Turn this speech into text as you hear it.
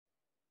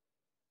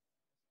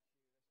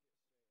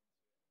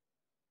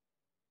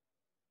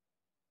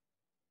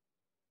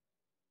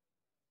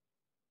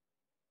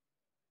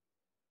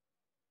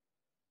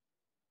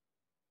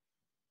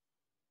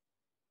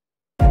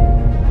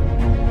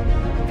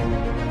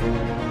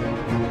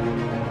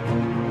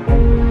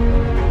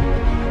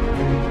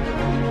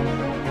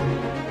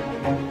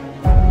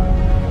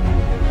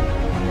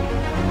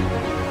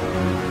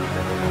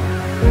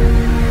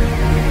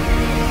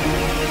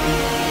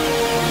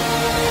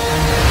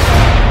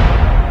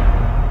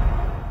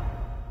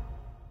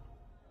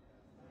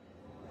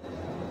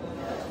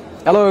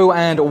Hello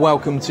and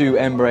welcome to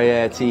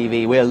Embraer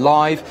TV. We're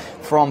live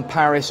from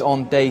Paris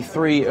on day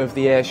 3 of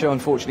the air show.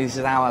 Unfortunately, this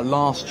is our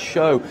last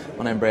show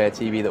on Embraer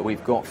TV that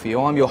we've got for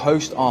you. I'm your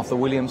host, Arthur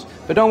Williams,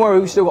 but don't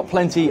worry, we've still got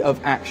plenty of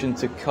action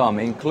to come,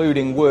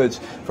 including words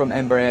from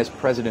Embraer's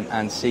President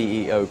and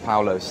CEO,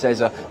 Paulo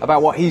Cesar,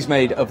 about what he's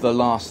made of the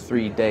last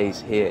 3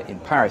 days here in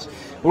Paris.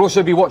 We'll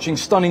also be watching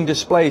stunning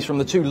displays from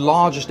the 2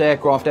 largest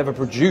aircraft ever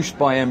produced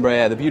by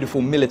Embraer, the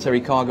beautiful military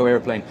cargo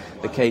airplane,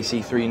 the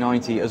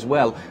KC-390, as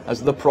well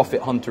as the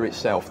Profit Hunter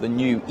itself, the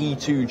new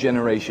E2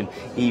 generation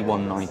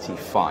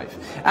E195.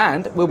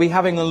 And we'll be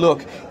having a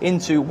look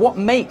into what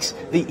makes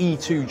the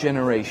E2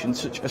 generation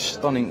such a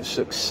stunning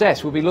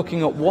success. We'll be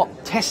looking at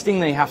what testing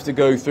they have to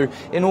go through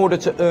in order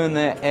to earn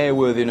their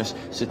airworthiness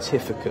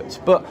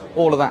certificate. But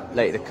all of that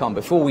later to come.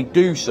 Before we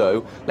do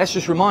so, let's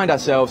just remind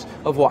ourselves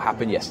of what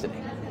happened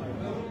yesterday.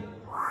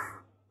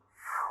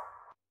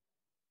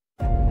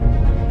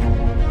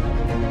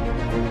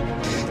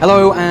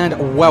 Hello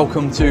and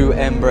welcome to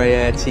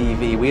Embraer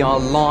TV. We are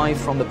live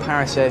from the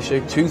Paris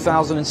Airshow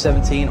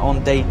 2017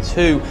 on day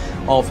 2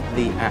 of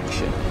the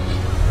action.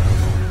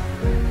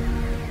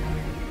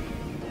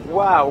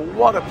 Wow,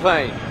 what a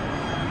plane!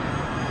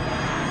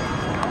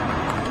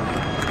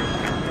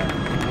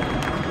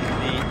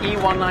 The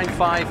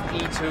E195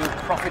 E2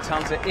 Profit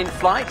Hunter in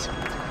flight.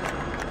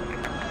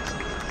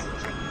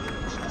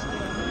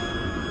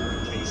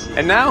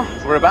 And now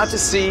we're about to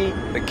see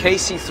the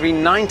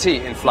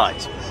KC-390 in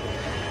flight.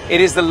 It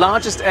is the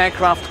largest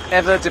aircraft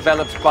ever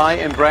developed by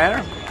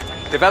Embraer.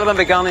 Development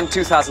began in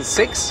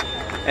 2006,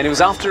 and it was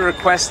after a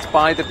request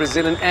by the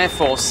Brazilian Air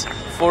Force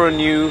for a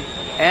new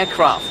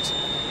aircraft.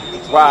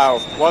 Wow,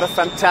 what a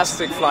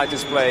fantastic flight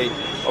display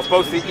of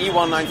both the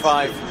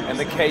E195 and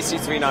the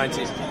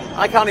KC-390.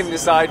 I can't even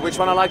decide which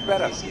one I like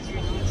better.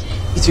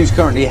 E2 is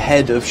currently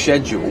ahead of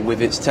schedule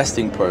with its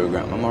testing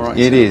program, am I right?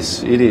 It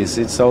is.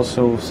 It's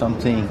also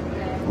something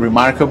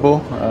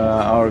remarkable.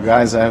 Our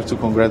guys, I have to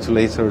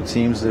congratulate our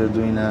teams. They're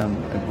doing a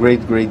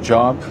great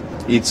job.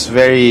 It's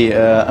very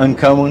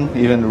uncommon,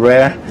 even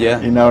rare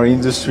in our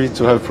industry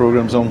to have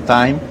programs on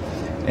time,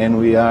 and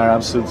we are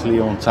absolutely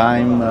on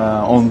time,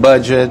 on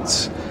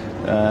budget,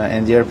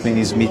 and the airplane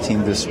is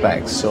meeting the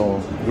specs,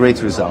 so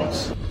great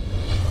results.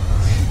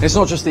 It's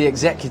not just the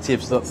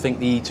executives that think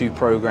the E2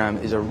 program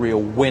is a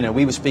real winner.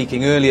 We were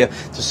speaking earlier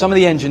to some of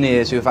the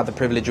engineers who have had the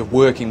privilege of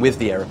working with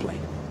the airplane.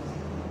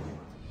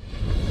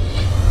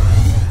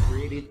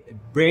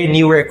 Brand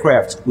new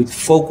aircraft with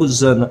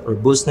focus on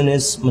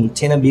robustness,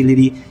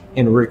 maintainability,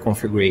 and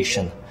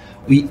reconfiguration.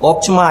 We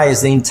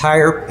optimize the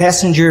entire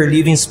passenger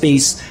living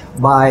space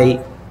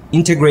by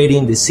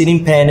integrating the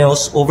seating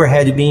panels,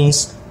 overhead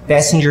bins,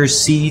 passenger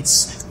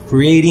seats,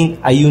 creating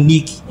a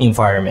unique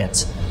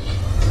environment.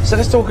 So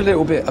let's talk a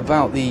little bit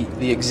about the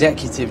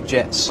executive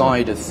jet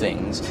side of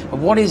things.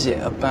 What is it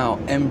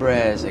about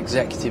Embraer's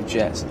executive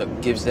jets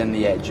that gives them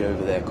the edge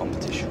over their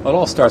competition? Well, it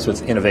all starts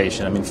with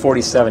innovation. I mean,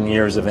 47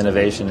 years of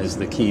innovation is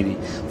the key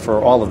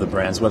for all of the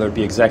brands, whether it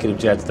be executive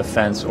jets,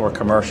 defense, or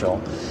commercial.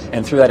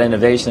 And through that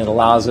innovation, it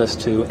allows us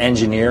to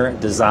engineer,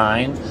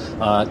 design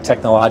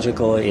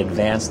technologically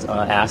advanced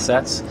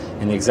assets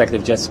in the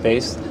executive jet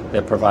space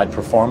that provide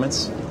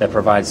performance, that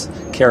provides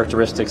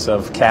characteristics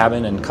of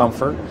cabin and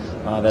comfort,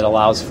 that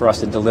allows for us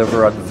to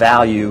deliver a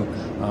value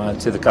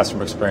to the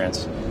customer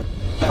experience.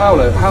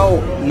 Paulo, how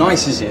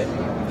nice is it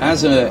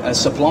as a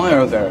supplier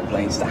of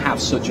airplanes to have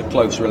such a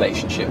close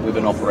relationship with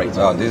an operator?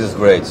 Oh, this is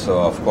great. So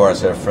of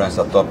course Air France is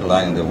a top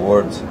line in the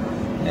world,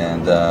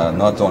 and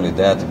not only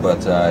that,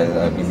 but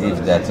I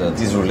believe that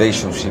this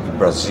relationship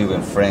Brazil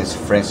and France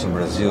and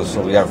Brazil,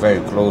 so we are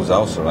very close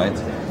also, right?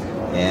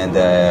 And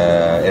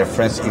Air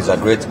France is a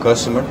great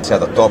customer. It's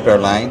at a top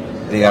airline.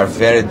 They are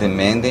very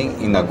demanding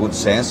in a good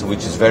sense, which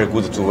is very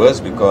good to us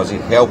because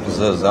it helps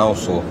us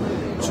also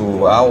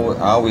to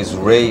always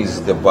raise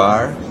the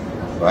bar,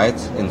 right,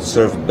 and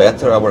serve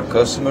better our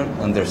customer,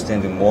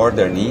 understanding more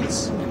their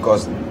needs,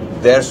 because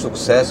their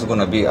success is going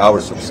to be our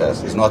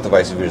success. It's not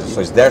vice versa.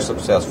 So it's their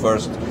success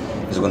first,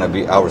 is going to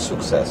be our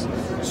success.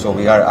 So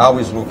we are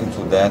always looking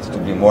to that, to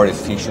be more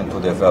efficient, to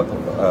develop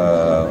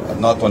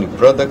not only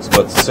products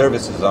but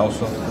services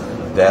also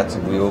that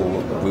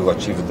will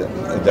achieve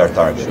their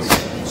targets.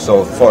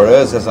 So for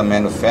us as a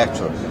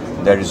manufacturer,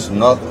 there is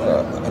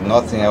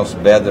nothing else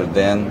better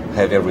than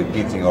having a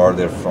repeating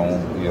order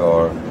from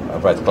your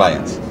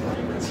clients.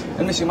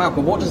 And Mr.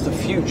 Malcolm, what does the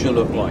future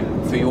look like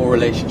for your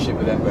relationship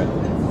with Embraer?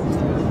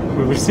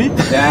 We will see.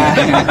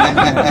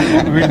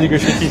 Yeah. We'll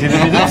negotiate it in a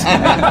minute.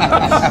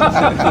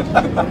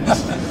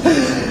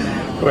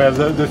 Well,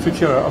 the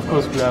future, of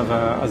course, we have,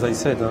 as I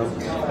said,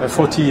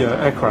 40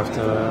 aircraft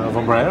of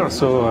Embraer,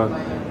 so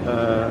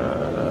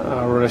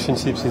our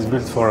relationship is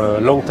built for a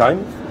long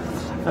time,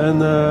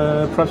 and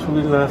perhaps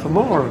we will have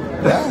more.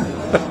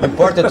 Yeah.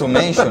 Important to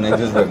mention in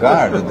this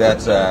regard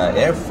that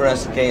Air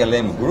France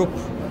KLM Group,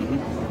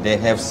 they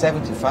have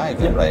 75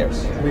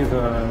 Embraers.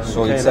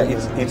 So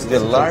it's the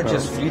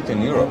largest fleet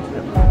in Europe.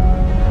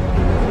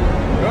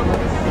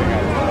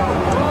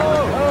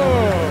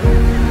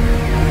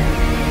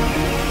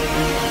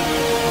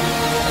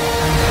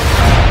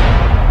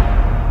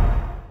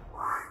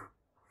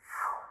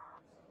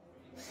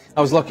 I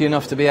was lucky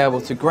enough to be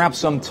able to grab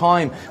some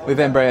time with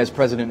Embraer's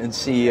president and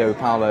CEO,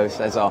 Paulo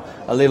Cesar,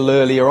 a little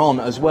earlier on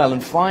as well,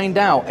 and find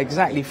out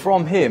exactly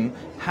from him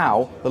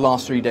how the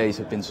last 3 days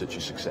have been such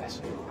a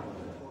success.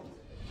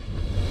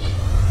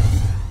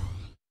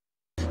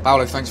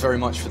 Paulo, thanks very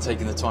much for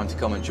taking the time to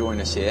come and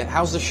join us here.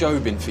 How's the show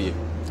been for you?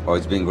 Oh,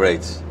 it's been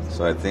great.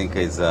 So I think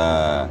it's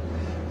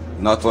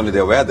not only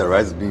the weather,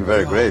 right? It's been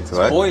very great, it's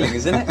right? It's boiling,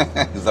 isn't it?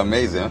 It's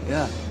amazing. Huh?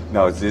 Yeah.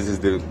 No, this is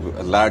the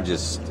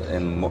largest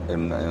and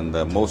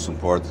the most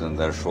important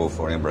air show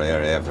for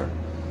Embraer ever.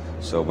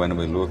 So when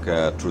we look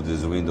through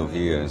this window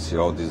here and see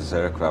all these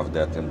aircraft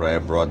that Embraer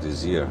brought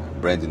this year,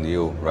 brand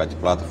new, right,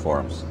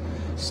 platforms,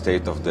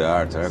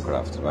 state-of-the-art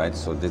aircraft, right?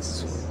 So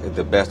this is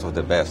the best of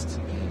the best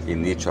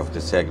in each of the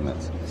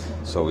segments.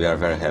 So we are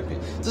very happy.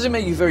 Does it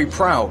make you very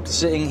proud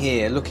sitting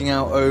here looking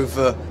out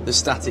over the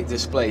static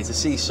display to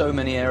see so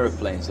many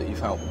aeroplanes that you've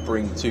helped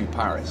bring to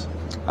Paris?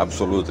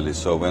 Absolutely.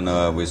 So when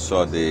we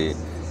saw the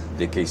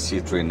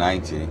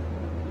KC-390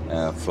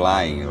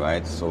 flying,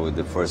 right? So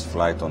the first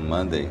flight on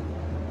Monday,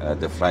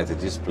 the flight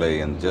display,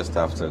 and just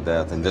after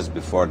that, and just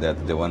before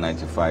that, the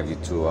 195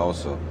 E2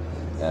 also,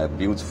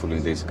 beautiful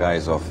in the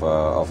skies of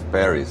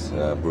Paris,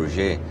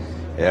 Bourget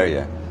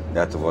area.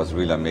 That was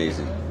really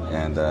amazing,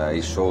 and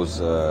it shows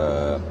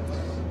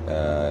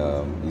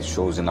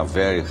in a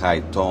very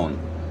high tone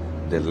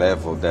the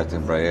level that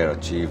Embraer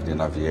achieved in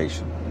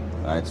aviation.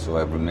 Right? So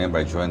I remember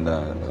I joined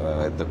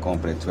the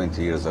company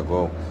 20 years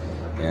ago,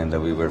 and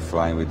we were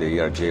flying with the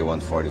ERJ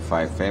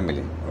 145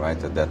 family,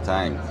 right, at that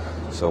time.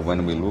 So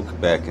when we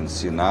look back and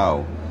see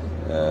now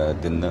a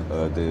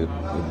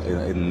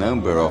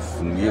number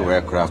of new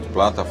aircraft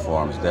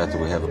platforms that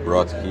we have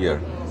brought here,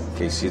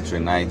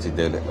 KC-390,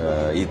 the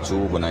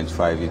E2,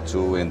 195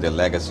 E2, and the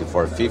Legacy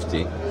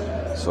 450,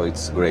 so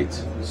it's great.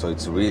 So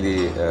it's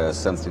really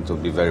something to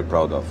be very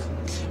proud of.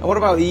 And what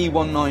about the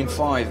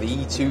E195, the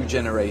E2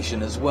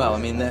 generation as well? I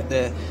mean,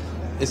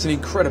 it's an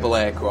incredible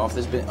aircraft.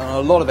 There's been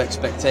a lot of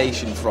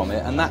expectation from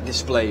it, and that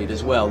displayed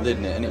as well,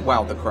 didn't it? And it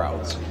wowed the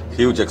crowds.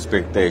 Huge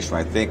expectation.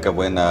 I think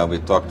when we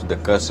talked to the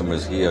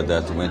customers here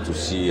that went to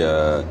see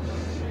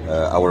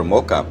our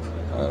mock-up,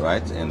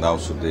 right, and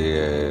also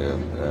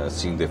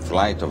seeing the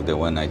flight of the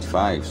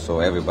 195, so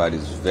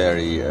everybody's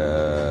very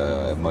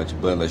much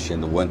bullish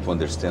and want to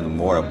understand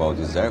more about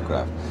this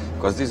aircraft,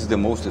 because this is the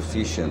most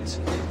efficient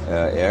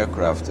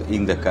aircraft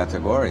in the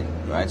category,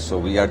 right? So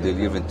we are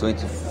delivering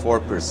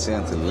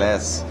 24%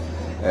 less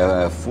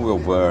fuel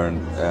burn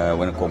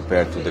when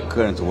compared to the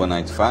current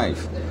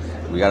 195.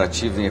 We are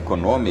achieving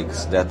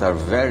economics that are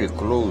very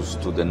close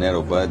to the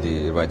narrow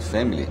body, right,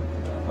 family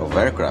of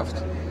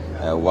aircraft.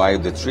 While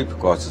the trip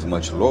cost is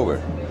much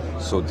lower.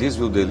 So this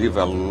will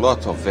deliver a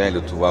lot of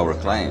value to our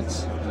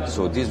clients.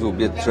 So this will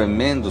be a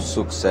tremendous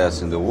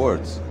success in the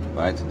world,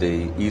 right?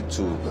 The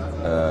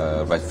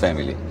E2 right,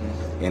 family.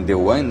 And the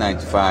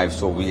 195,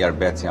 so we are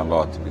betting a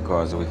lot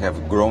because we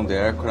have grown the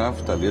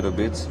aircraft a little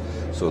bit,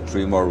 so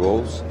 3 more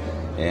rows,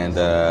 and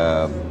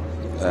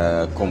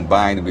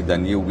combined with a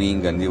new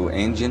wing, a new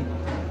engine,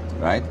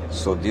 right?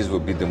 So this will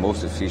be the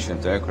most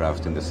efficient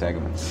aircraft in the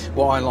segment.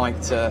 What I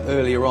liked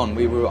earlier on,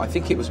 I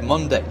think it was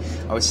Monday,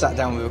 I was sat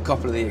down with a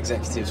couple of the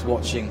executives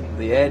watching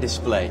the air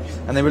display,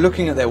 and they were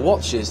looking at their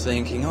watches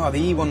thinking, oh,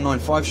 the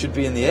E195 should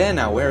be in the air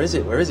now, where is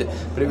it?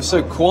 But it was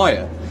so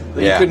quiet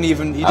that you didn't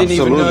even know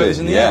it was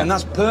in the air, and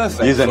that's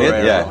perfect isn't for it?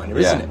 airliner,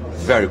 isn't it?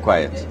 Very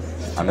quiet.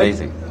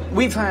 Amazing.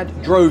 We've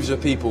had droves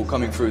of people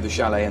coming through the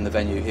chalet and the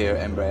venue here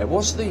at Embraer.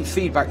 What's the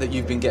feedback that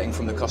you've been getting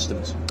from the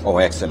customers? Oh,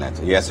 excellent.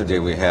 Yesterday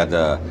we had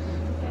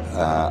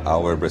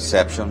our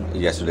reception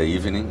yesterday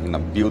evening in a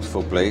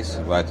beautiful place,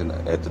 right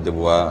at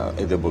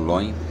the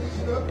Boulogne,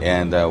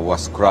 and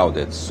was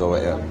crowded. So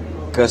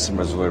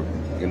customers were,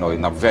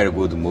 in a very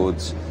good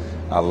mood.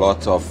 A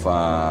lot of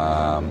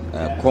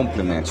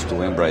compliments to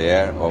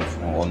Embraer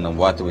on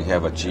what we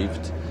have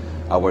achieved.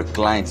 Our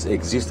clients,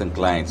 existing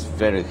clients,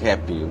 very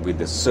happy with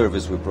the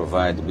service we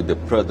provide, with the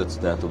products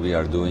that we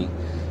are doing,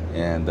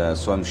 and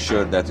so I'm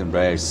sure that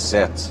Embraer is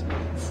set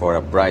for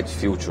a bright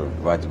future,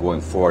 right, going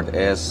forward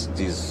as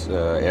these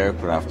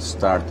aircraft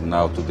start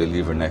now to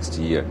deliver next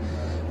year,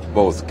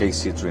 both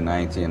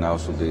KC-390 and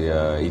also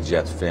the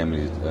E-Jet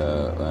family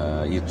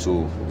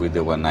E2 with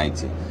the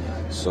 190.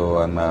 So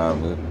I'm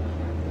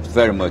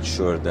very much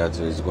sure that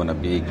it's going to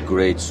be a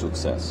great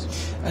success.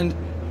 And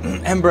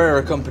Embraer are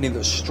a company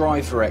that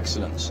strive for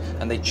excellence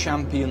and they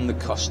champion the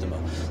customer.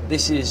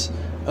 This is,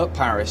 at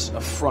Paris, a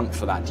front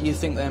for that. Do you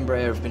think that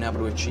Embraer have been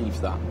able to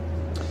achieve that?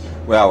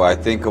 Well, I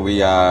think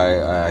we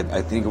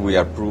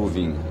are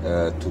proving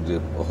to the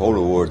whole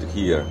world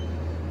here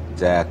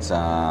that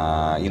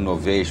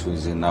innovation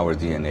is in our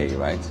DNA,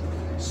 right?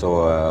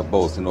 So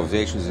both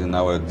innovation is in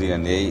our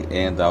DNA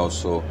and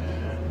also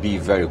be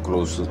very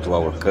close to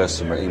our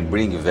customer and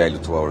bring value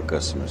to our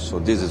customers. So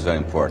this is very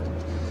important.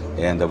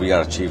 And we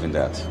are achieving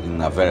that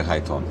in a very high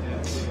tone.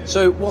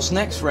 So what's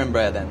next for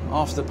Embraer then?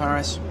 After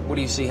Paris, what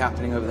do you see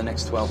happening over the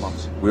next 12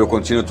 months? We will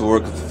continue to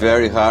work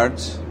very hard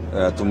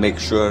to make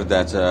sure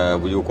that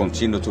we will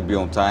continue to be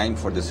on time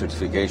for the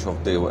certification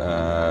of the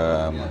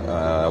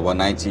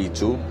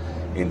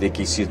 190E2 in the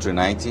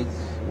KC390.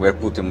 We're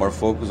putting more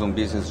focus on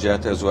business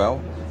jet as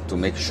well to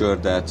make sure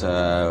that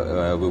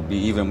we'll be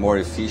even more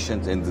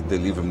efficient and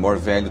deliver more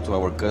value to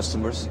our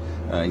customers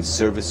in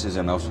services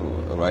and also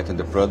in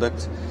the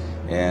product.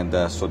 And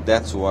so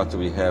that's what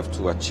we have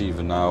to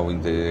achieve now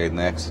in the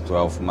next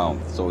 12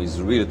 months. So it's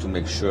really to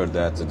make sure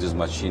that this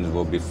machine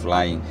will be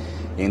flying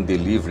and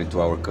delivering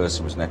to our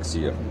customers next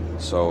year.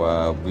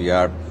 So we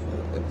are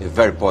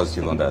very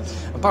positive on that.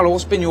 And Paulo,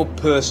 what's been your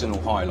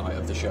personal highlight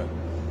of the show?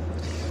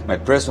 My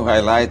personal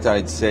highlight,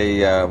 I'd say,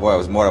 well,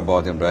 it's more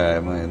about Embraer.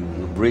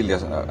 I'm really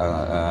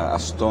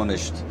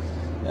astonished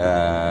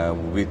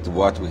with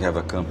what we have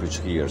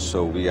accomplished here.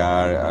 So we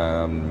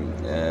are,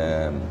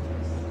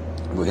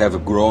 we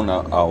have grown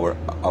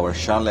our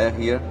chalet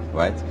here,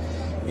 right?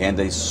 And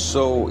it's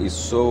so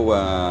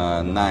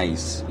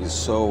nice. It's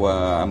so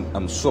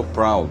I'm so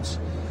proud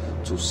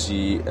to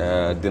see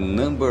the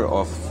number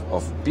of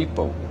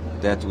people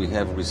that we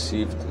have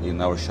received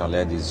in our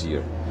chalet this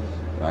year.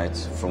 Right,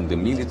 from the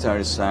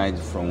military side,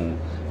 from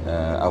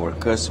our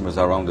customers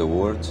around the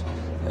world,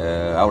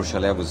 our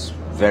chalet was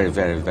very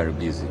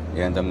busy,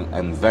 and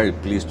I'm very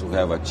pleased to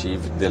have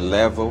achieved the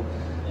level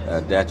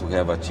that we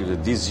have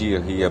achieved this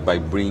year here by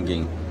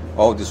bringing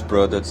all these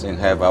products and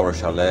have our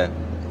chalet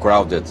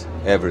crowded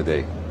every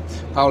day.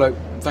 Paulo,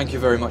 thank you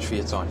very much for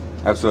your time.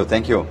 Absolutely,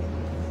 thank you.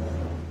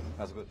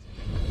 That's good.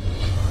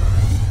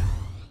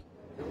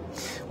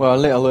 Well, a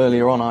little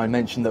earlier on I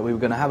mentioned that we were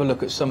going to have a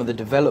look at some of the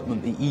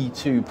development the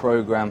E2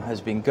 program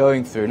has been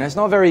going through. And it's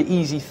not a very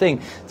easy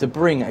thing to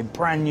bring a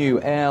brand new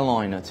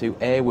airliner to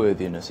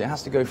airworthiness. It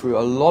has to go through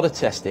a lot of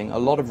testing, a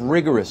lot of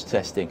rigorous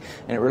testing,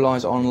 and it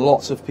relies on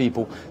lots of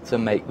people to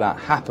make that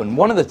happen.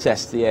 One of the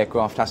tests the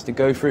aircraft has to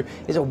go through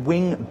is a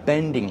wing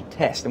bending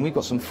test, and we've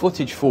got some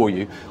footage for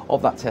you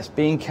of that test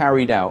being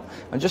carried out.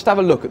 And just have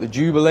a look at the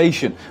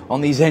jubilation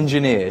on these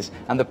engineers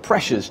and the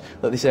pressures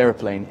that this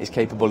aeroplane is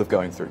capable of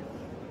going through.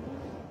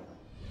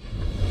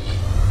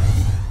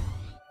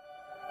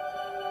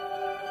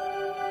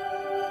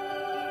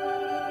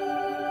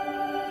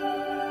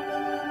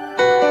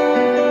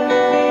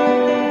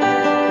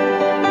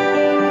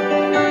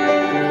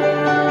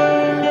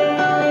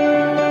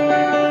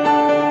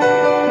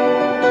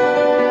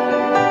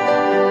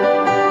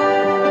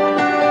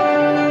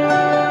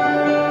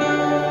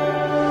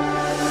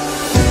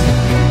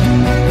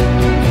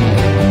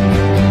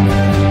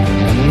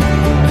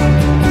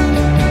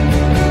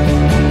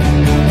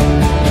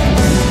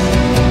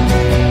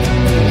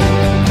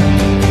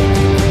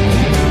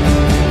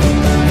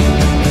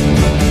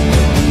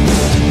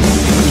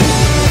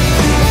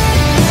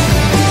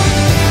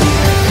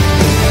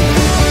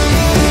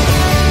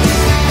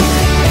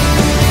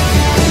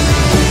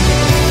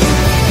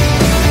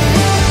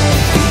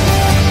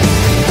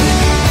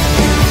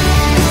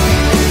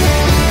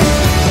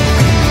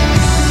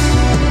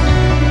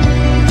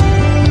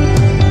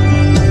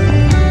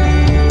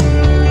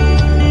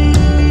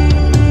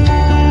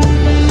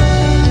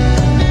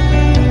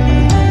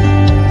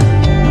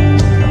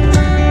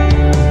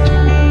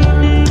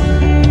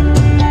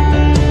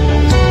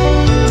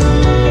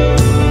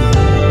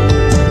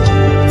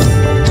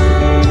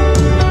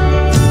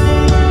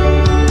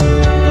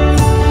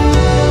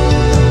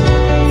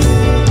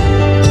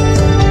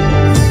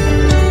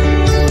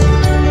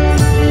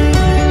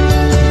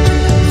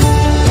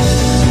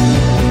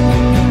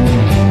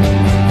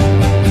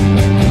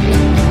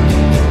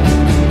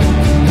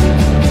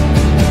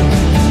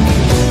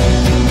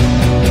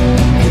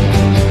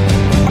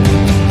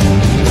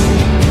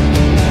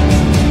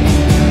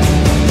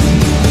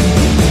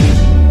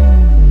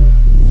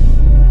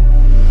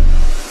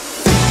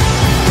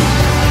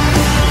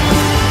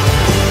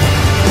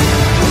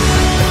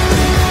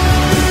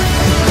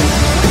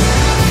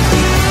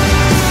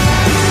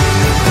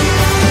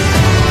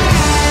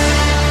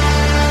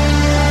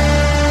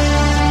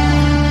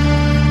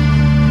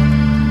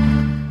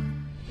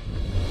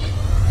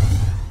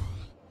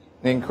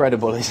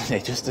 Incredible, isn't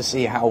it, just to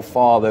see how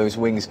far those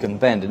wings can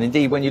bend. And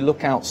indeed, when you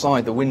look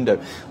outside the window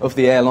of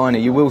the airliner,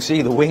 you will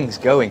see the wings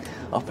going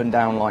up and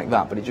down like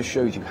that, but it just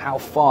shows you how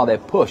far they're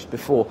pushed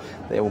before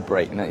they will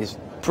break, and that is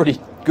pretty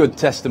good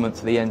testament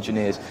to the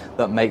engineers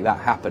that make that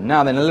happen.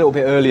 Now then, a little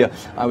bit earlier,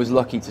 I was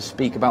lucky to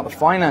speak about the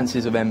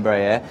finances of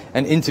Embraer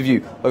and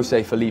interview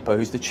Jose Filippo,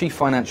 who's the Chief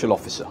Financial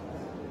Officer.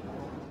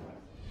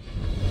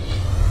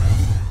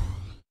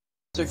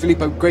 So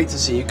Filippo, great to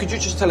see you. Could you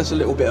just tell us a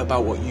little bit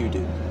about what you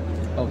do?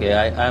 Okay,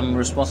 I'm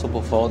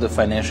responsible for all the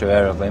financial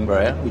area of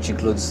Embraer, which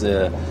includes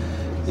the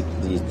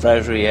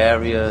treasury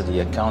area, the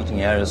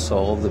accounting area, so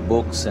all the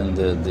books and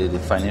the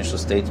financial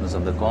statements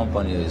of the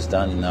company is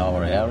done in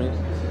our area.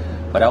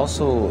 But I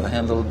also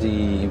handle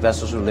the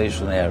investors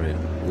relation area,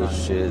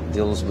 which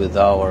deals with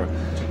our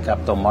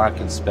capital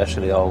markets,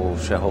 especially our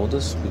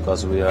shareholders,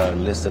 because we are a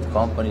listed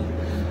company.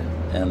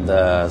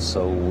 And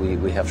so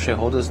we have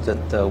shareholders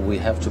that we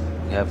have to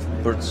have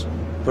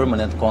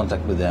permanent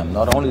contact with them,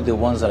 not only the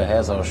ones that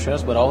has our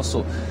shares, but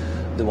also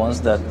the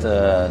ones that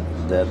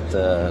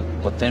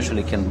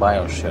potentially can buy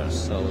our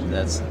shares. So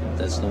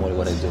that's normally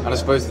what I do. And I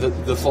suppose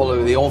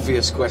the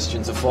obvious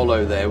question to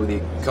follow there with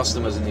the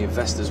customers and the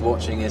investors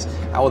watching is,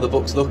 how are the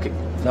books looking?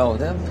 No,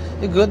 they're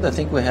good. I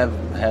think we have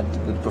had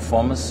good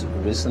performance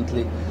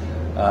recently.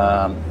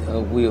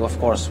 Of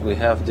course, we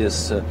have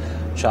this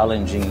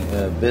challenging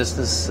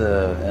business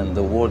and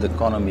the world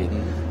economy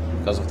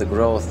because of the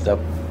growth that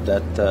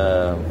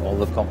all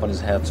the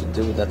companies have to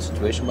deal with that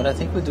situation. But I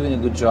think we're doing a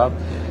good job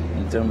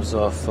in terms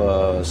of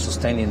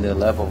sustaining the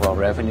level of our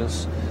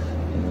revenues.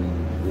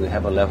 We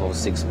have a level of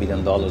 $6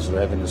 billion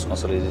revenues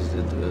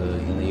consolidated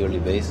in a yearly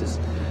basis.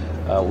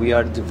 We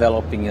are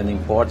developing an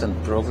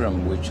important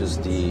program, which is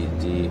the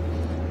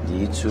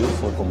E2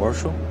 for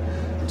commercial,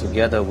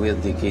 together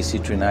with the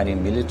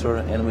KC-390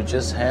 military, and we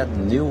just had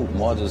new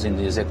models in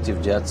the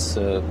executive jets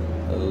a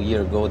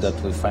year ago that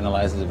we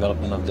finalized the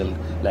development of the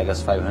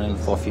Legacy 500 and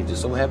 450.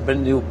 So we have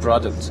brand new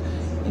products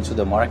into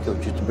the market,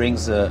 which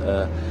brings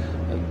a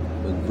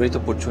great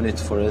opportunity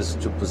for us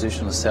to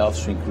position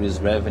ourselves to increase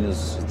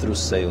revenues through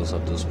sales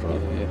of those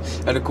products.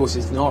 Yeah. And of course,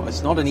 it's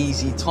not an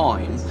easy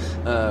time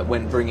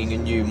when bringing a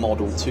new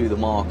model to the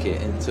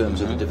market in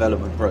terms of the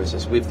development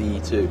process with the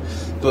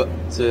E2, but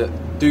to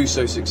do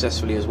so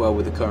successfully as well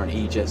with the current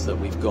E-jets that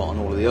we've got and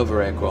all of the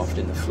other aircraft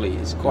in the fleet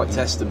is quite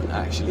testament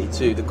actually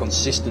to the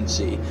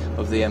consistency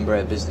of the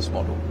Embraer business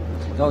model.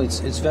 No,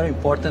 it's very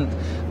important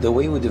the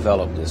way we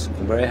develop this.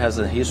 Embraer has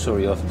a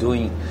history of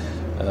doing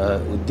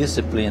with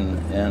discipline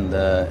and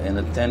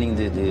attending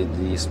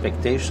the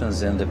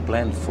expectations and the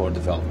plan for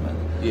development.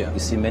 Yeah. We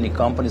see many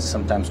companies,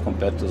 sometimes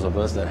competitors of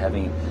us, that are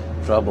having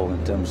trouble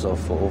in terms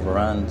of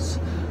overruns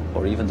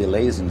or even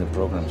delays in the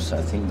programs.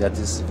 I think that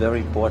is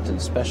very important,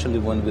 especially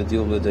when we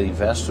deal with the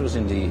investors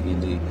in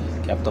the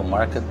capital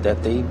market,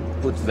 that they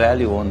put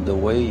value on the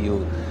way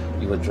you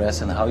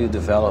address and how you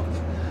develop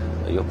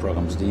your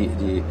programs.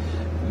 The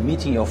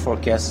meeting your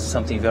forecast is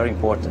something very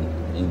important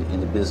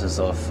in the business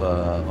of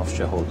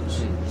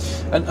shareholders.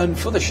 And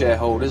for the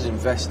shareholders,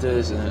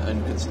 investors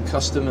and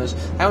customers,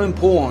 how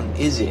important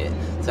is it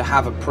to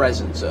have a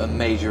presence at a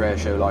major air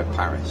show like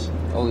Paris?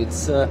 Oh,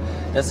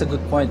 that's a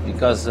good point,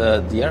 because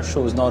the air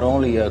show is not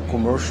only a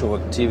commercial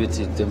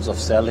activity in terms of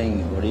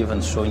selling or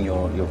even showing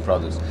your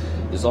products.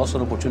 It's also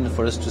an opportunity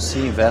for us to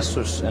see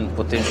investors and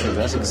potential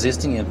investors,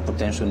 existing and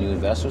potential new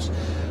investors.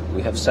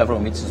 We have several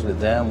meetings with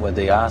them where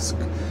they ask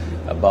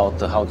about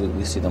how do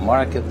we see the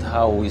market,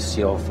 how we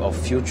see our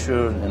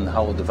future, and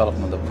how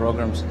development of the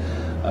programs.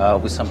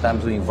 We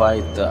sometimes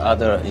invite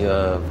other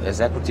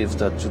executives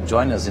to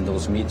join us in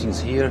those meetings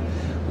here,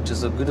 which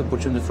is a good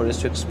opportunity for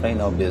us to explain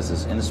our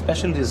business. And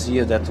especially this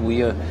year that we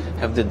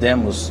have the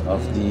demos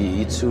of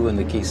the E2 and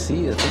the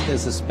KC, I think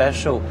there's a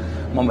special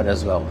moment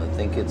as well. I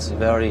think it's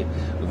very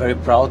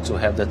proud to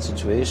have that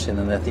situation,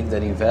 and I think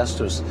that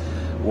investors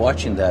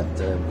watching that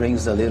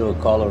brings a little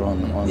color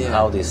on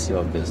how they see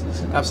our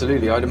business.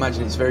 Absolutely, I'd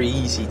imagine it's very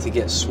easy to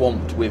get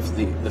swamped with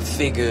the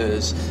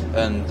figures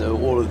and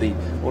all of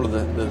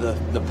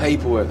the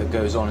paperwork that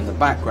goes on in the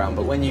background.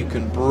 But when you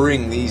can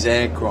bring these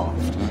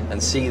aircraft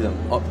and see them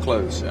up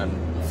close and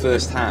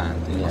first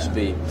hand, it must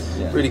be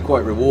really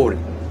quite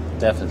rewarding.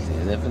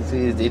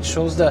 Definitely. It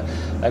shows that,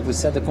 like we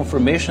said, the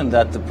confirmation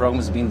that the program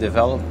is being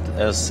developed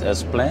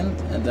as planned,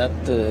 and that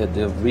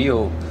the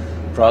real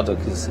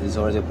product is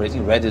already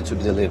operating, ready to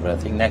be delivered. I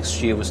think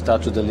next year we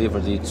start to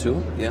deliver the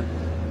E2. Yeah.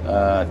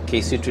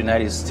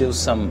 KC-390 is still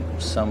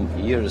some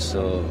years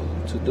to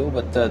do,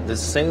 but the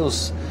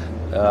sales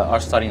are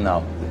starting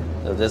now.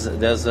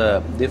 There's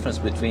a difference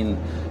between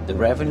the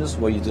revenues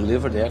where you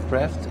deliver the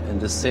aircraft and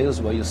the sales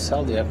where you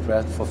sell the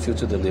aircraft for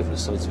future delivery.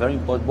 So it's very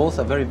important. Both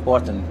are very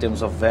important in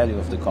terms of value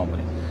of the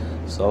company.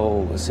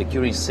 So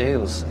securing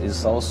sales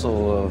is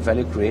also a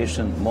value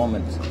creation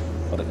moment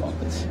for the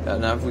company. Now,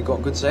 have we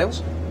got good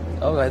sales?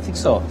 Oh, I think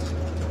so.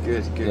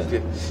 Good.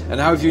 And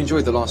how have you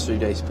enjoyed the last 3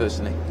 days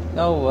personally?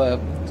 No,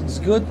 it's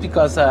good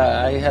because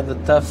I had a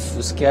tough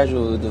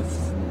schedule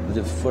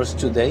the first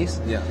 2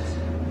 days. Yeah.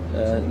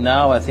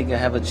 Now I think I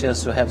have a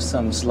chance to have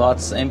some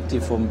slots empty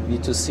for me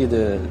to see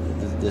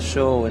the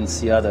show and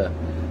see other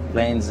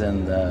planes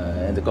and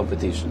the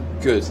competition.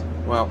 Good.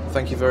 Well,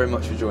 thank you very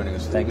much for joining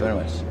us. Thank you very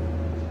much.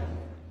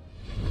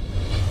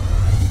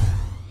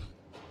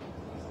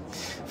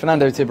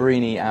 Fernando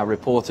Tiberini, our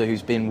reporter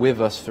who's been with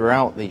us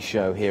throughout the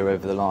show here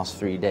over the last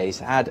 3 days,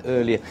 had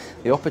earlier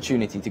the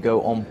opportunity to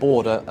go on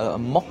board a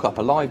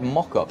live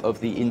mock-up of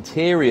the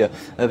interior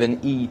of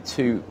an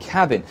E2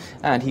 cabin,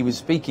 and he was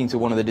speaking to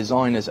one of the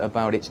designers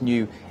about its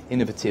new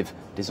innovative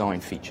design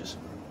features.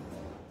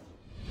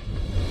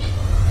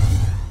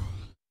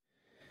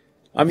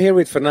 I'm here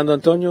with Fernando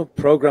Antonio,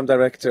 Program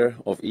Director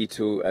of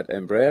E2 at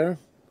Embraer.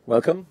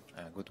 Welcome.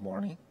 Good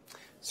morning.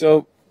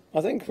 So, I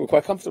think we're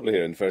quite comfortable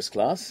here in first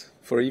class,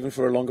 even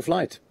for a longer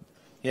flight.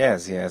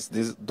 Yes.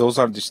 Those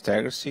are the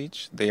stagger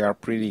seats. They are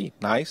pretty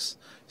nice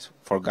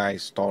for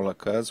guys tall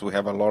like us. We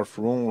have a lot of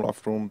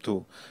room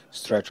to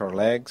stretch our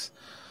legs.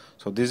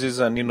 So this is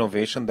an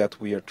innovation that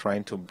we are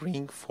trying to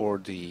bring for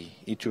the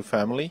E2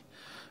 family.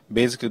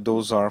 Basically,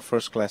 those are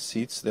first class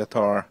seats that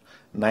are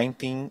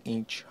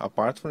 19-inch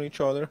apart from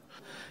each other,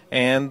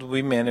 and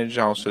we managed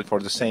also for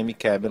the same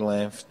cabin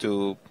length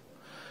to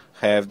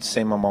have the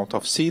same amount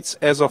of seats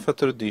as of a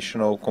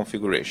traditional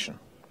configuration.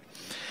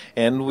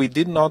 And we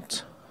did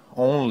not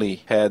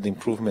only had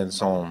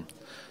improvements on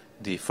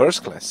the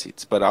first class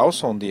seats, but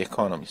also on the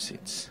economy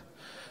seats.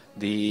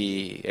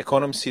 The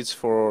economy seats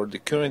for the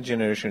current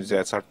generation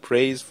jets are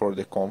praised for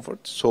the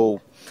comfort.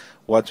 So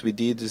what we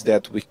did is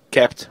that we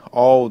kept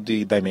all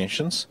the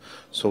dimensions.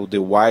 So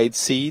the wide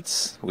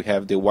seats, we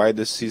have the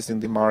widest seats in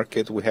the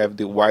market, we have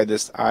the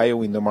widest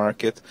aisle in the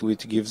market,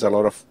 which gives a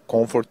lot of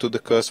comfort to the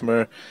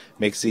customer,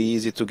 makes it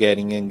easy to get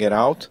in and get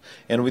out,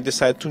 and we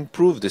decided to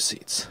improve the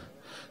seats.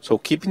 So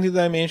keeping the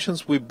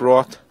dimensions, we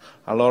brought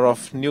a lot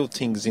of new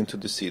things into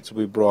the seats.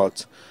 We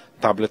brought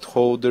tablet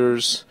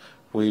holders,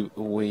 we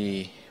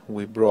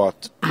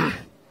brought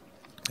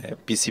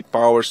PC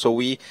power. So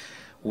we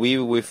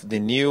with the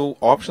new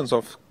options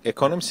of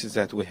economy seats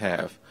that we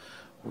have,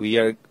 we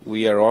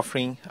are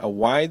offering a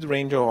wide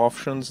range of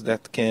options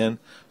that can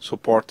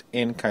support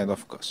any kind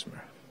of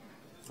customer.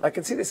 I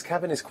can see this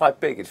cabin is quite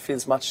big. It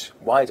feels much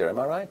wider, am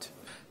I right?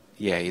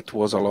 Yeah, it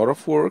was a lot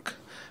of work.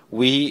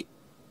 We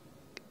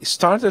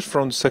started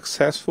from the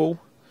successful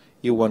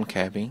E1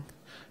 cabin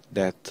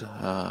that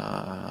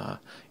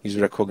is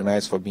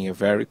recognized for being a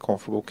very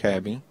comfortable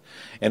cabin,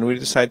 and we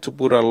decided to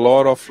put a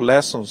lot of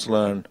lessons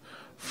learned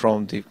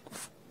from the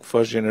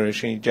first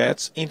generation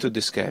jets into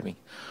this cabin.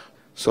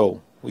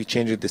 So we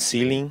changed the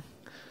ceiling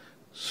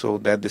so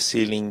that the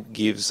ceiling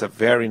gives a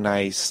very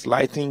nice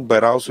lighting,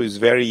 but also is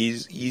very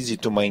easy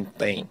to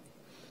maintain,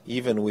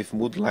 even with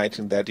mood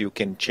lighting that you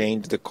can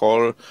change the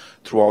color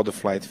throughout the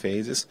flight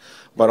phases,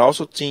 but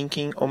also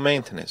thinking on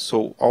maintenance.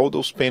 So all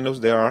those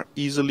panels, they are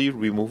easily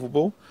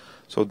removable,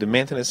 so the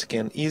maintenance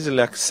can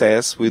easily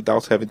access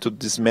without having to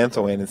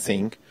dismantle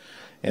anything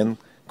and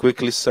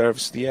quickly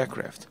service the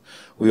aircraft.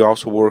 We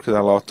also worked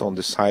a lot on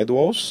the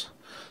sidewalls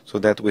so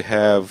that we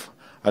have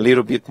a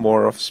little bit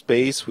more of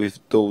space with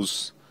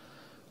those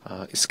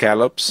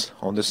scallops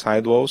on the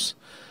sidewalls.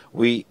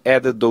 We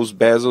added those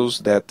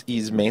bezels that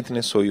ease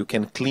maintenance, so you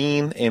can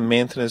clean and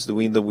maintenance the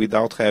window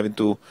without having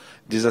to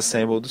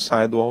disassemble the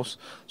sidewalls.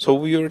 So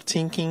we are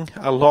thinking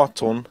a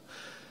lot on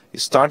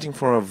starting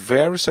from a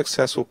very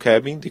successful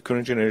cabin, the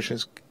current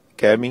generation's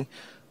cabin,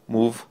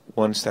 move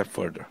one step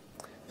further.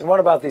 And what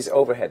about these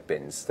overhead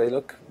bins? They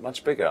look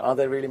much bigger. Are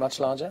they really much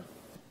larger?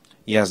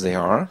 Yes, they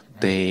are.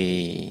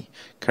 They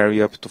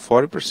carry up to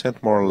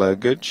 40% more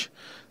luggage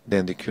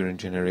than the current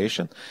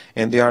generation,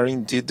 and they are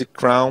indeed the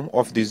crown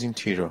of this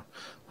interior.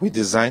 We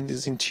designed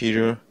this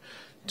interior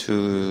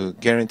to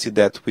guarantee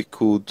that we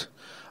could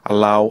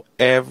allow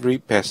every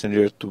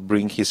passenger to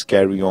bring his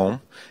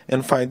carry-on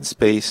and find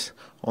space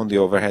on the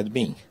overhead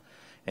bin.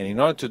 And in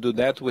order to do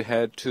that, we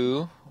had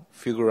to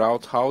figure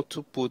out how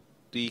to put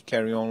the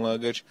carry-on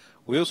luggage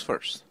wheels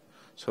first.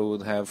 So we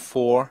would have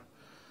 4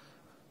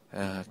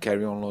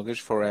 carry-on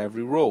luggage for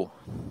every row,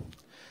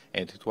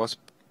 and it was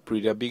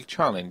pretty a big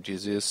challenge.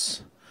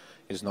 This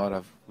is not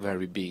a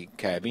very big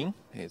cabin,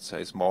 it's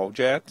a small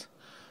jet,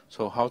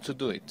 so how to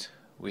do it?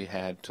 We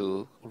had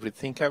to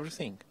rethink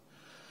everything.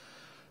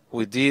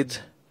 We did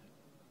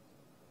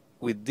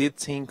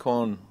think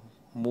on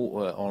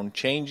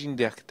changing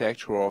the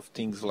architecture of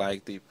things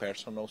like the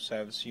personal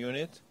service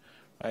unit,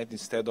 right?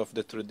 Instead of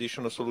the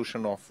traditional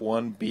solution of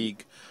one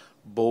big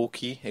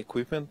bulky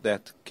equipment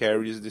that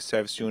carries the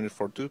service unit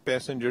for 2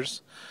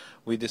 passengers,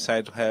 we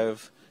decided to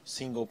have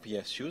single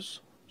PSUs.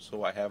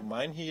 So I have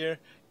mine here,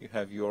 you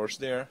have yours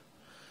there,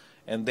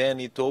 and then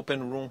it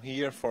open room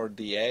here for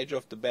the edge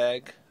of the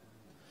bag.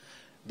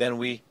 Then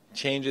we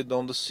changed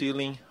on the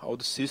ceiling all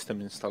the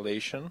system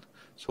installation,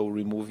 so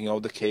removing all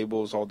the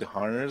cables, all the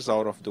harness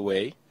out of the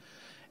way,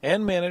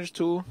 and managed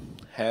to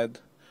have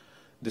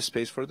the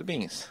space for the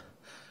bins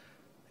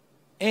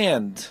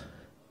and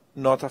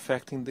not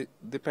affecting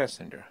the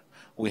passenger.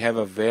 We have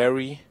a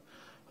very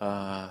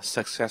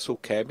successful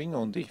cabin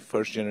on the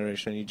first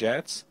generation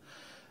E-Jets.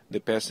 The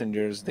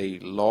passengers, they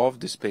love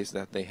the space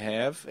that they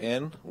have,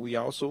 and we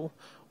also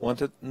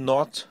wanted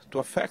not to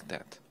affect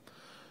that.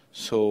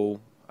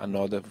 So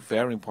another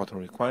very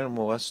important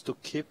requirement was to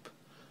keep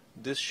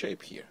this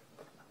shape here.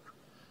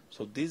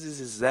 So this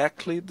is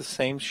exactly the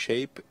same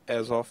shape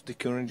as of the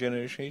current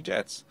generation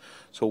E-Jets.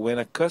 So when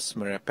a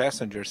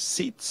passenger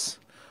sits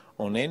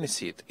on any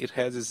seat, it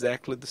has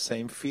exactly the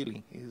same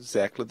feeling,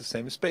 exactly the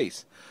same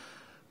space,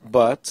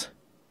 but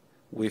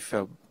with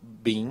a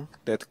bin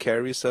that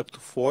carries up to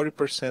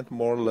 40%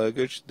 more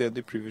luggage than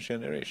the previous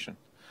generation,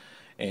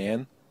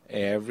 and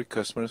every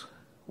customer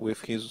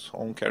with his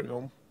own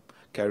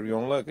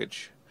carry-on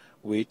luggage,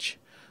 which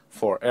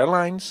for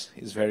airlines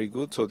is very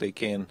good, so they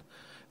can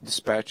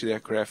dispatch the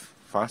aircraft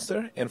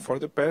faster, and for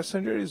the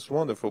passenger is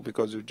wonderful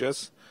because you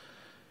just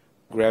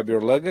grab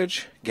your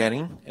luggage, get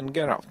in and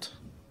get out.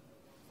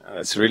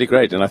 That's really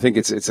great, and I think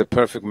it's a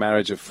perfect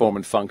marriage of form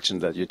and function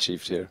that you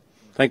achieved here.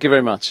 Thank you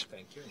very much.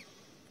 Thank you.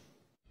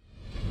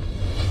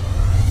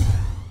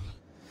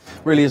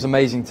 Really is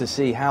amazing to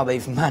see how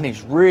they've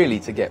managed really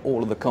to get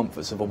all of the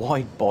comforts of a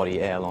wide-body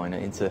airliner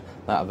into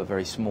that of a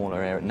very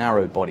smaller,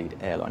 narrow-bodied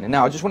airliner.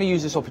 Now, I just want to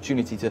use this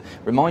opportunity to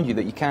remind you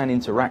that you can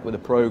interact with the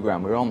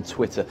program. We're on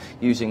Twitter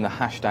using the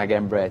hashtag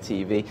Embraer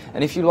TV,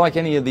 and if you like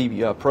any of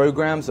the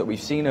programs that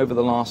we've seen over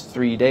the last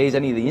 3 days,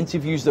 any of the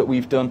interviews that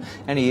we've done,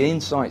 any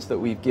insights that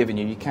we've given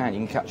you, you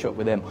can catch up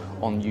with them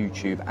on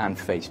YouTube and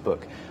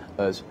Facebook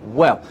as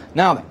well.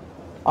 Now then,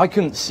 I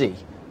couldn't see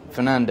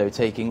Fernando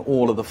taking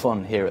all of the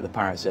fun here at the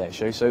Paris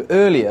Airshow, so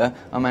earlier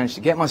I managed to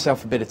get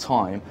myself a bit of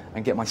time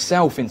and get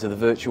myself into the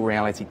virtual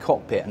reality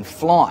cockpit and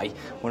fly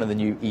one of the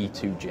new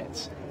E2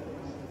 jets.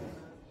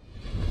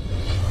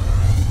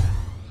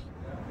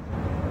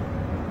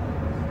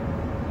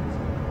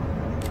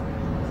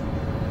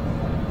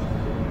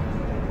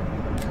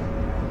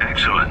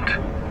 Excellent.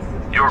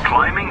 You're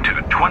climbing to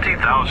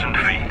 20,000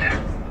 feet.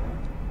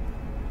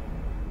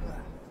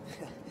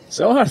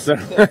 So,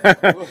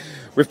 Arthur,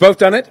 we've both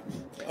done it.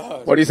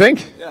 What do you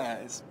think? Yeah,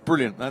 it's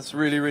brilliant. That's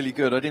really, really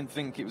good. I didn't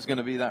think it was going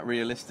to be that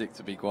realistic,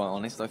 to be quite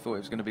honest. I thought it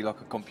was going to be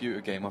like a computer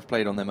game. I've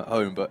played on them at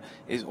home, but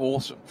it's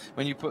awesome.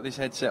 When you put this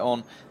headset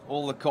on,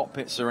 all the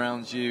cockpit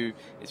surrounds you.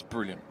 It's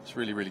brilliant. It's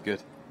really, really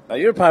good. Now,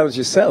 you're a pilot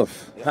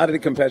yourself. How did it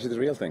compare to the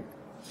real thing?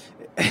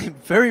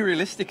 Very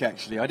realistic,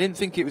 actually. I didn't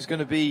think it was going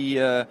to be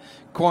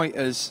quite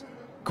as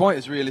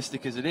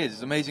realistic as it is.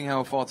 It's amazing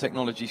how far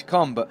technology's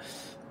come, but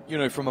you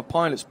know, from a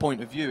pilot's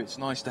point of view, it's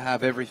nice to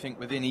have everything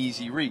within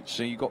easy reach.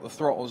 So you've got the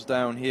throttles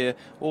down here,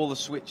 all the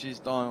switches,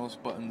 dials,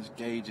 buttons,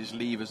 gauges,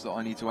 levers that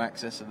I need to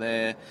access are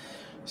there.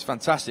 It's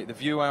fantastic. The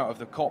view out of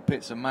the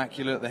cockpit's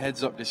immaculate. The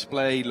heads-up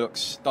display looks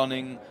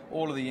stunning.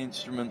 All of the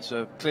instruments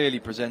are clearly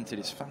presented.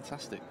 It's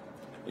fantastic.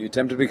 Are you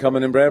tempted to become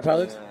an Embraer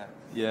pilot?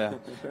 Yeah.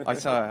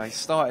 I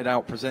started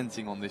out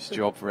presenting on this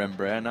job for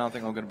Embraer. Now I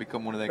think I'm going to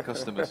become one of their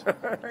customers.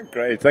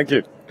 Great, thank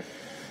you.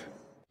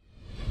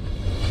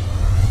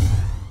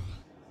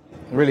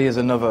 Really is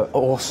another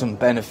awesome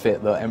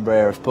benefit that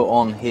Embraer have put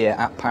on here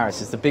at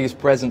Paris. It's the biggest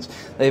presence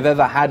they've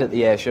ever had at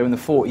the air show in the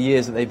 40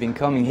 years that they've been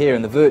coming here,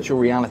 in the virtual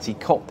reality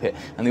cockpit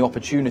and the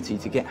opportunity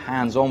to get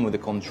hands-on with the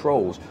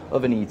controls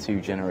of an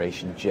E2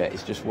 generation jet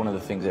is just one of the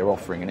things they're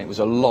offering, and it was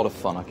a lot of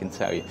fun, I can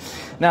tell you.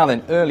 Now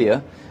then,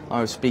 earlier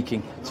I was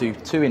speaking to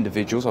two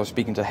individuals. I was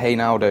speaking to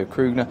Reinaldo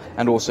Krugner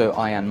and also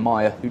Arjan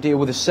Meijer, who deal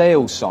with the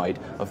sales side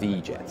of the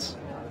E-jets.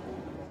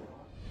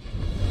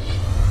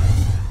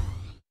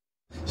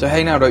 So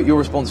Reinaldo, you're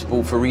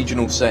responsible for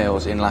regional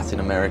sales in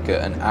Latin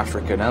America and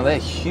Africa. Now they're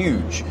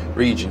huge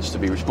regions to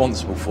be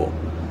responsible for.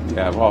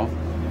 Yeah, well,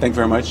 thank you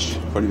very much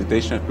for the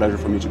invitation. A pleasure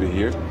for me to be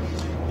here.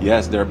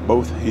 Yes, they're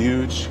both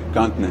huge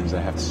continents,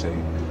 I have to say.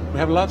 We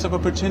have lots of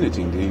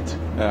opportunity indeed,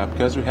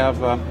 because we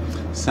have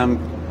some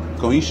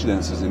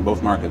coincidences in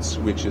both markets,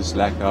 which is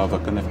lack of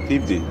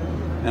connectivity.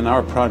 And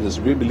our products,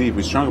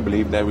 we strongly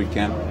believe that we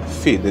can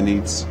feed the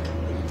needs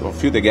or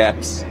fill the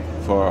gaps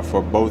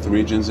for both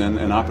regions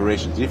and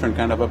operations, different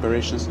kind of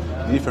operations,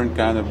 different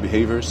kind of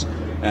behaviors,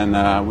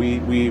 and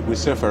we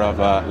suffer of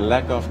a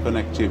lack of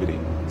connectivity.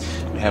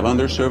 We have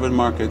underserved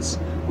markets,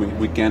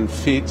 we can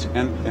fit,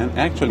 and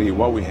actually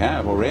what we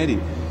have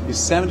already is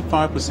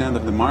 75%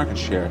 of the market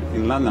share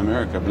in Latin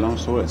America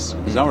belongs to us.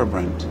 It's our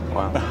brand.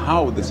 Wow. But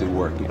how does it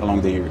work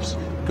along the years?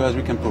 Because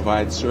we can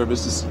provide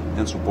services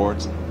and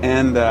support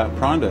and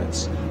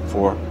products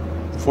for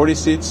 40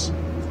 seats,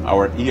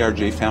 our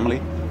ERJ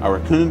family, our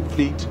current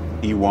fleet,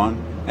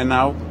 E1, and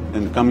now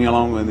and coming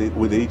along with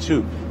the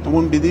E2. It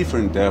won't be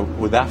different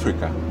with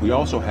Africa. We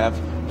also have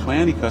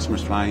 20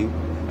 customers flying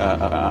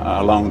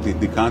along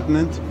the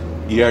continent,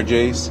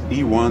 ERJs,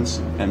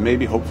 E1s, and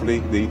maybe hopefully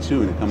the E2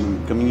 in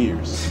the coming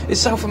years. Is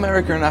South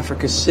America and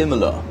Africa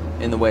similar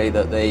in the way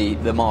that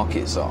the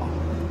markets are?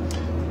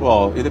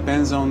 Well, it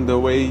depends on the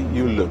way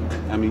you look.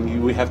 I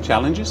mean, we have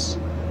challenges,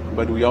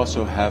 but we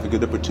also have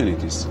good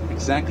opportunities,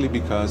 exactly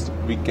because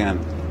we can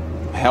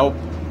help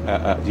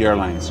the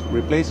airlines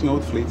replacing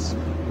old fleets.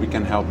 We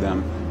can help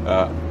them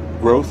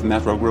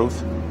network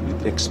growth,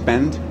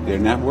 expand their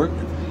network,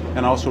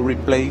 and also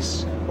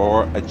replace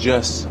or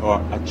adjust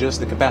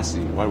the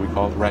capacity, what we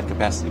call right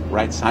capacity,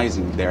 right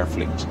sizing their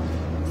fleet,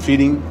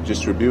 feeding,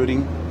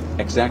 distributing,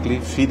 exactly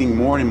feeding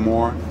more and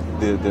more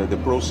the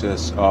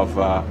process of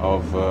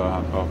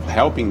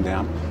helping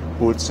them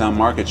put some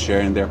market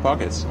share in their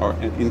pockets, or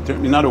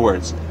in other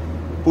words,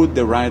 put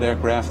the right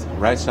aircraft,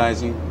 right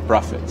sizing,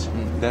 profit.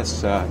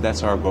 That's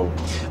our goal.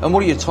 And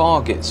what are your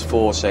targets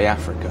for, say,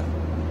 Africa?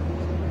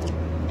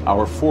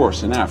 Our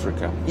force in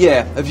Africa?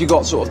 Yeah, have you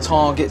got sort of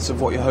targets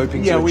of what you're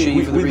hoping to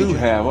achieve for the region? We do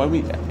have.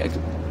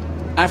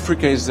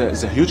 Africa is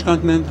a huge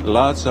continent,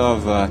 lots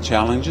of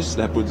challenges,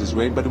 that put this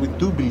way, but we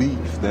do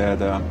believe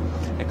that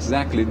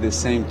exactly the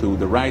same to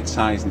the right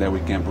size that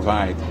we can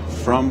provide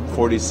from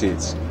 40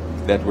 seats,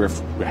 that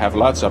we have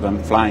lots of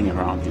them flying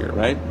around here,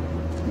 right?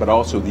 But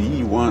also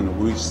the E1,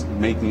 who is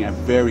making a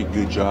very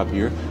good job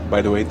here.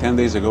 By the way, 10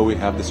 days ago we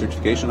have the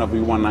certification of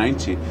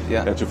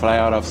E190 to fly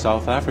out of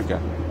South Africa.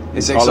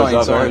 It's exciting,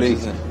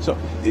 isn't it? So,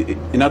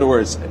 in other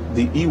words,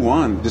 the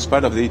E1,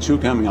 despite of the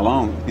E2 coming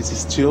along, is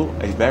still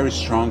a very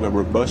strong, a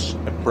robust,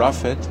 a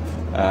profit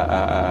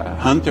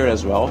hunter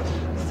as well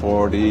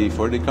for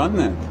the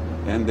continent.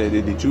 And the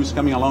D2 is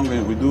coming along,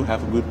 and we do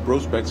have good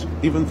prospects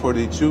even for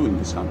the D2 in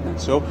this continent.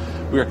 So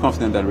we are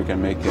confident that we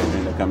can make it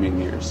in the coming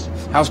years.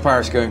 How's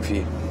Paris going for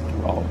you?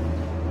 Well,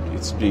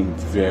 it's been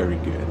very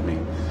good. I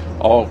mean,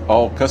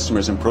 all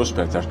customers and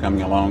prospects are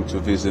coming along to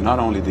visit not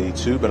only the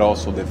D2 but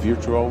also the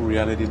virtual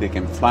reality. They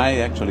can fly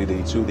actually the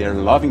D2. They are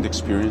loving the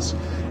experience,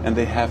 and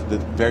they have the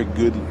very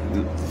good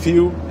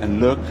feel and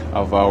look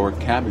of our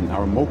cabin,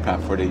 our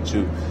mocap for the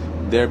D2.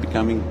 They're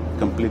becoming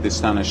completely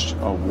astonished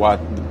of what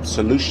the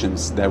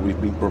solutions that we've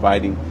been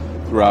providing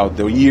throughout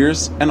the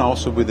years, and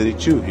also with the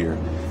D2 here.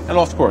 And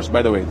of course,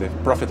 by the way, the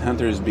Profit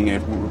Hunter is being a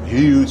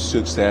huge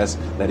success.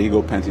 That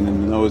eagle painting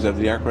in the nose of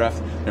the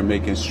aircraft, they're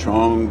making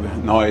strong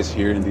noise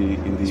here in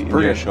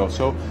the air show.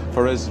 So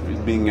for us, it's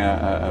being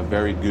a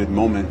very good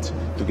moment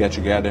to get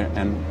together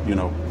and, you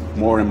know,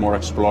 more and more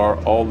explore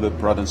all the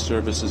product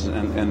services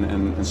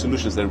and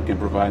solutions that we can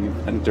provide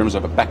in terms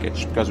of a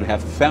package, because we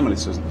have family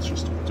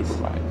solutions to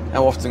provide.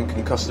 How often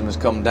can customers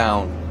come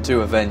down to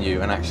a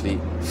venue and actually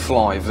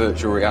fly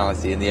virtual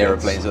reality in the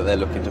aeroplanes that they're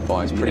looking to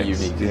buy? It's pretty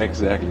unique.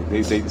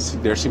 Exactly.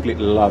 They're simply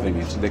loving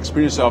it. The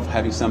experience of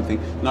having something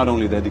not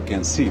only that you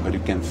can see, but you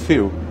can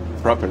feel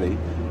properly,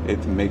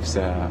 it makes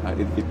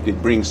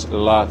it brings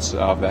lots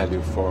of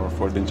value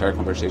for the entire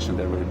conversation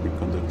that we'll be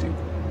conducting.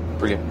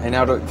 Brilliant.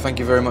 Reinaldo, thank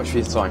you very much for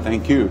your time.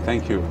 Thank you.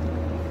 Thank you.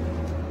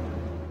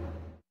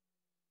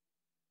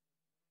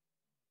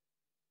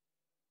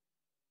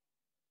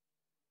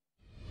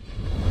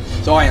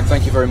 So Arjan,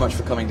 thank you very much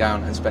for coming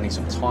down and spending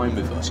some time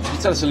with us. Can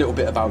you tell us a little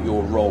bit about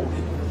your role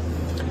here?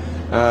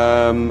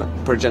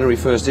 Per January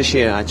 1st this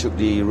year, I took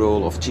the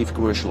role of Chief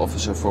Commercial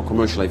Officer for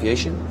Commercial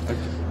Aviation.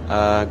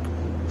 Okay.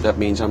 That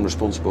means I'm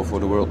responsible for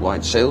the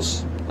worldwide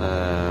sales.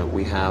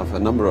 We have a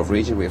number of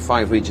regions. We have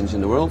 5 regions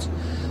in the world.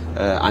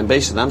 I'm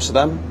based in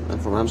Amsterdam,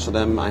 and from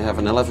Amsterdam I have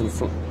an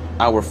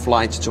 11-hour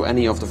flight to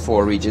any of the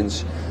 4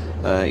 regions,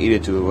 either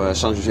to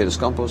San Jose dos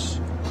Campos,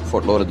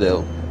 Fort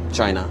Lauderdale,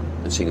 China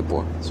and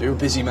Singapore. So you're a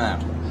busy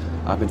man.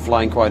 I've been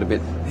flying quite a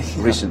bit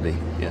recently,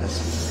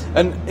 yes.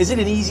 And is it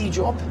an easy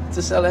job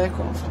to sell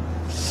aircraft?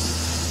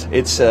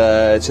 It's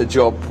a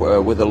job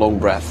with a long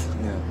breath.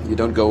 Yeah. You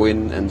don't go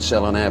in and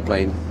sell an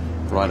airplane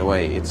right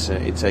away.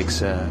 It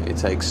takes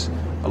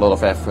a lot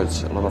of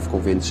effort, a lot of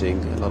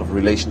convincing, a lot of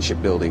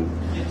relationship building,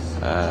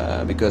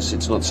 because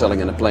it's not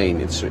selling in a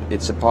plane,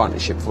 it's a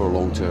partnership for a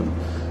long term.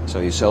 So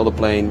you sell the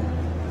plane,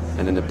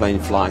 and then the plane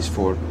flies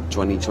for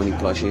 20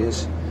 plus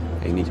years.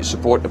 And you need to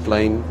support the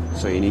plane,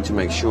 so you need to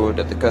make sure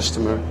that the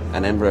customer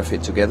and Embraer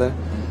fit together,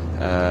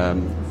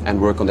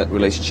 and work on that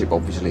relationship,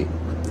 obviously.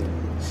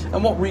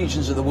 And what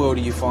regions of the world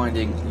are you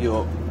finding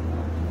you're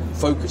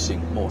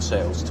focusing more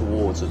sales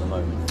towards at the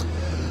moment?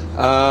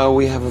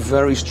 We have a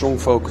very strong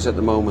focus at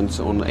the moment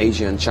on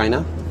Asia and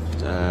China.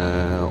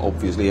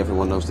 Obviously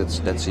everyone knows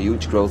that's a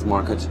huge growth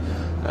market.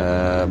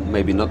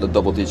 Maybe not the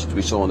double digit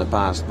we saw in the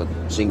past, but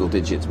single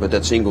digit. But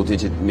that single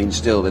digit means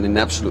still that in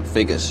absolute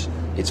figures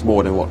it's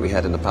more than what we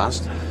had in the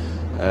past.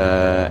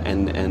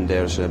 And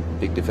there's a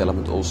big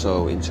development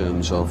also in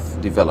terms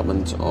of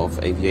development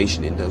of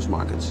aviation in those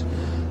markets.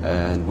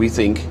 And we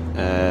think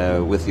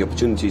with the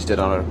opportunities that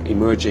are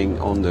emerging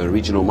on the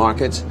regional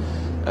market,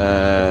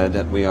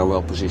 that we are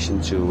well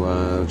positioned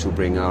to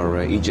bring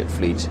our E-Jet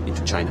fleet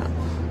into China,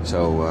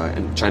 so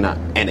and China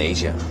and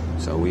Asia.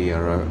 So we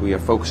are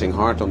focusing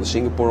hard on the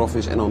Singapore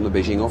office and on the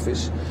Beijing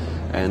office,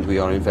 and we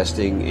are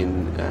investing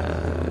in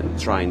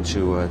trying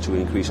to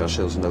increase our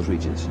sales in those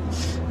regions.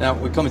 Now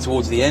we're coming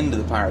towards the end of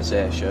the Paris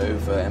Airshow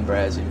for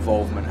Embraer's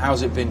involvement.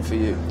 How's it been for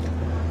you?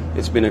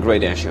 It's been a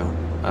great airshow.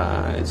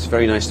 It's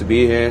very nice to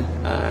be here.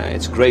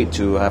 It's great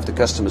to have the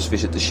customers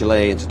visit the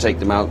chalet and to take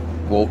them out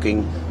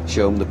walking,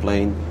 show them the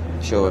plane,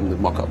 show them the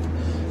mock-up.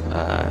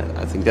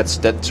 I think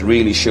that's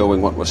really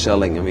showing what we're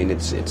selling. I mean,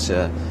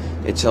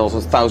 it tells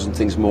 1,000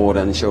 things more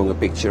than showing a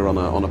picture on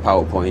a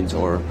PowerPoint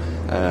or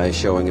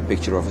showing a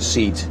picture of a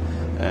seat.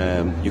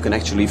 You can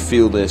actually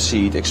feel the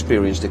seat,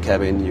 experience the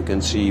cabin. You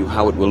can see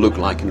how it will look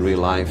like in real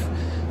life.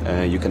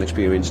 You can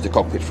experience the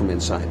cockpit from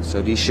inside.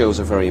 So these shows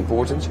are very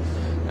important.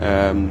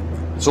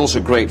 It's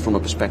also great from a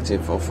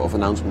perspective of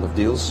announcement of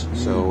deals.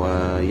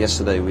 So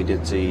yesterday we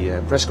did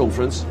the press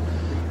conference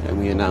and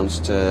we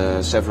announced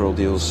several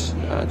deals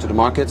to the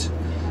market,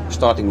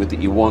 starting with the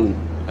E1,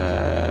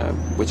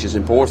 which is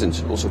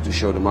important also to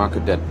show the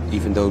market that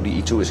even though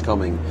the E2 is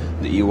coming,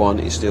 the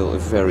E1 is still a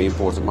very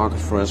important market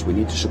for us. We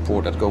need to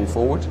support that going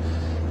forward.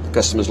 The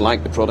customers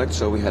like the product,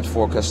 so we had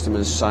 4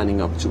 customers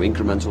signing up to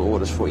incremental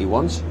orders for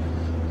E1s.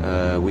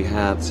 We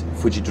had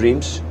Fuji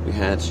Dreams, we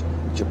had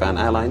Japan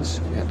Airlines,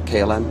 we had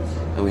KLM,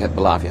 and we had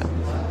Belavia.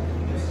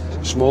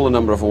 Smaller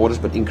number of orders,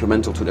 but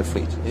incremental to their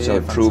fleet. Yeah, so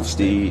it proves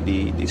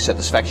the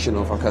satisfaction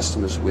of our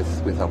customers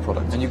with our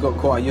product. And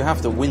you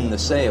have to win the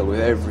sale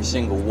with every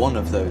single one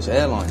of those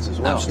airlines as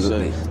well.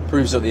 Absolutely. So it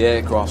proves that the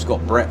aircraft's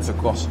got breadth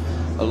across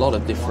a lot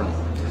of different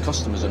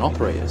customers and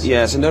operators.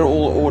 Yes, and they're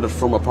all ordered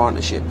from a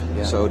partnership.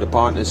 Yeah. So the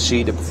partners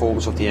see the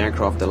performance of the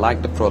aircraft, they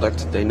like the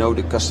product, they know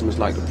the customers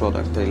like the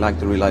product, they like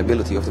the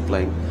reliability of the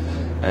plane.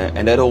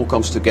 and that all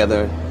comes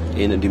together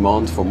in a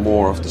demand for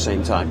more of the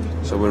same type.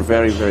 So we're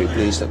very, very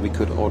pleased that we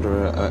could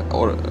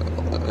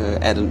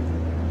add a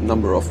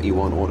number of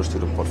E1 orders to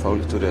the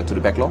portfolio, to the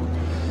backlog.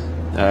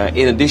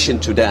 In addition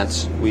to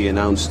that, we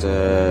announced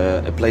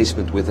a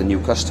placement with a new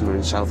customer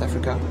in South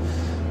Africa.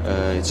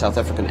 It's South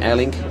African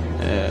Airlink.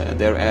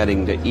 They're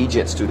adding the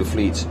E-jets to the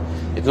fleet.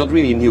 It's not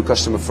really a new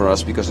customer for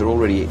us because they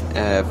already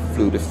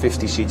flew the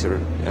 50-seater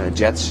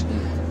jets,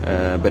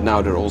 but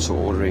now they're also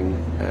ordering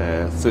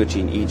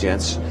 13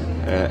 E-jets.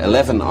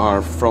 11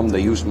 are from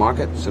the used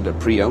market, so they're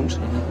pre-owned,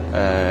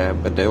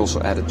 but they also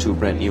added 2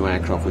 brand new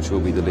aircraft which will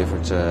be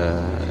delivered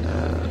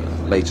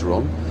later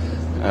on.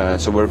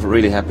 So we're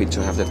really happy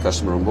to have that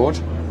customer on board.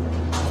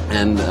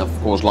 And of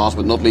course, last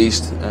but not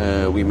least,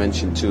 we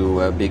mentioned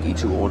 2 big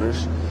E2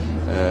 orders.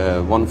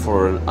 One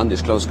for an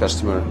undisclosed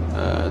customer,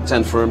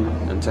 10 firm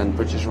and 10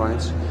 purchase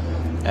rights.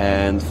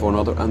 And for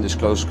another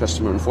undisclosed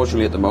customer,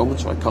 unfortunately at the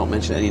moment, so I can't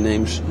mention any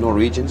names nor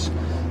regions,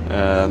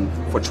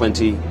 for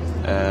 20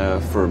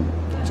 firm.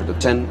 So the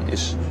 10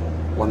 is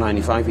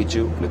 195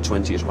 E2 and the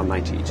 20 is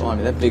 190 E2. Oh, I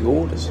mean, they're big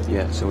orders.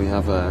 Yeah, so we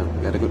had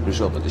a good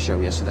result at the show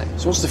yesterday.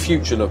 So what's the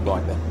future look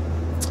like then?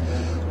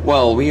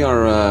 Well, we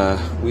are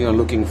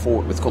looking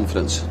forward with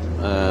confidence.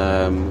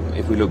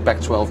 If we look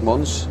back 12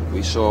 months,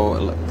 we saw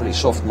a pretty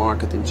soft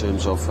market in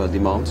terms of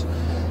demand.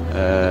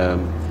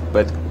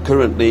 But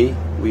currently,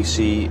 we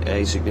see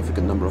a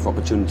significant number of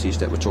opportunities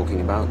that we're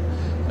talking about.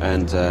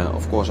 And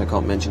of course, I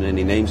can't mention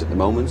any names at the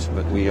moment,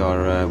 but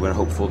we're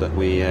hopeful that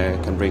we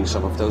can bring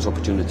some of those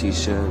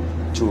opportunities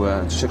to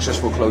a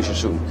successful closure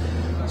soon.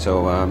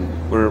 So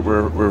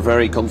we're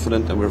very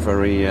confident and we're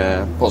very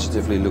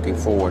positively looking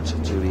forward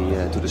to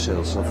the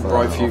sales of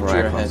bright future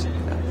ahead.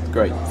 Yeah.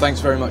 Great. Thanks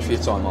very much for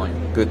your time,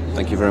 Arjan. Good.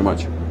 Thank you very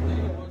much.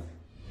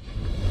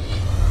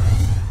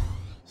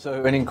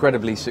 So an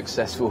incredibly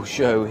successful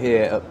show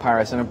here at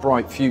Paris and a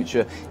bright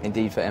future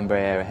indeed for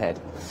Embraer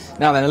ahead.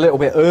 Now then, a little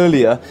bit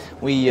earlier,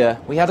 we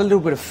had a little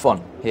bit of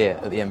fun here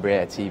at the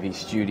Embraer TV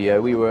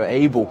studio. We were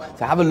able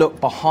to have a look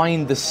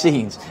behind the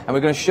scenes, and we're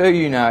going to show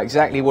you now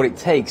exactly what it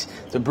takes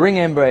to bring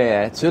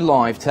Embraer to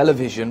live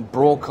television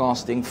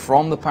broadcasting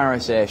from the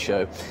Paris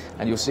Airshow.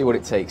 And you'll see what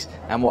it takes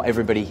and what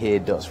everybody here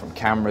does, from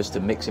cameras to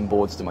mixing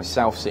boards to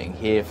myself sitting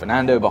here.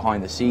 Fernando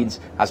behind the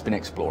scenes has been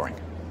exploring.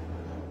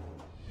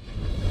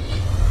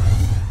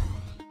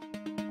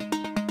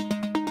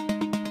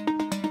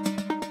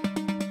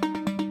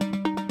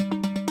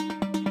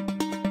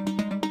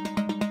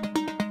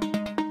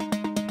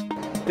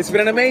 It's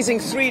been an amazing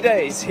 3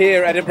 days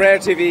here at Embraer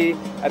TV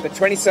at the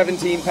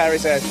 2017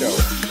 Paris Airshow.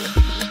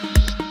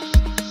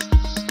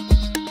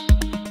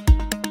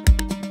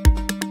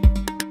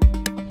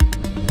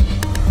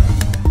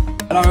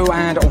 Hello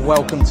and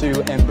welcome to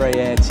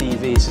Embraer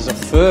TV. This is a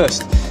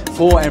first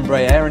for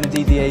Embraer and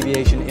indeed the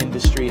aviation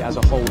industry as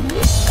a whole.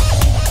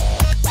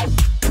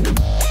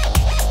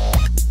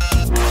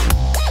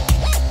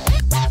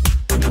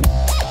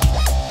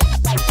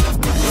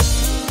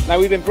 Now,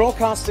 we've been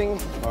broadcasting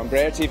on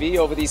Embraer TV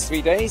over these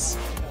 3 days,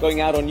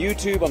 going out on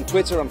YouTube, on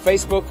Twitter, on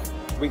Facebook.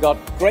 We got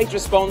great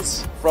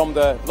response from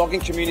the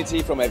blogging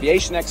community, from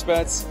aviation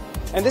experts,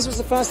 and this was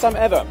the first time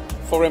ever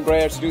for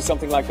Embraer to do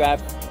something like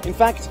that. In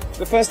fact,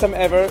 the first time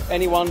ever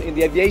anyone in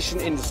the aviation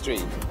industry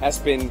has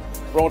been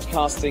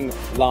broadcasting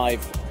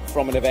live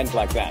from an event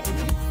like that.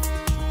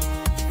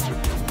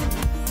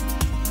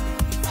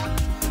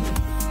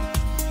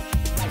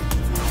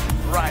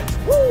 Right,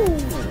 woo!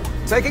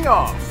 Taking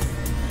off.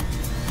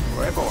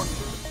 We're airborne.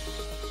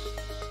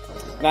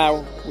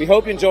 Now, we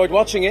hope you enjoyed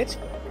watching it.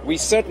 We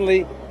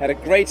certainly had a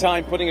great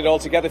time putting it all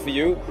together for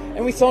you,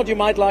 and we thought you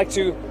might like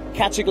to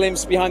catch a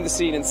glimpse behind the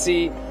scene and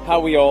see how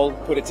we all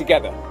put it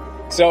together.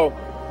 So,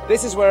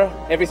 this is where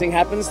everything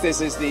happens.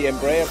 This is the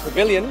Embraer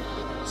Pavilion,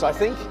 so I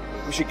think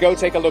we should go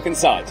take a look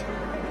inside.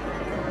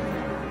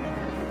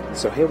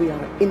 So here we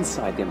are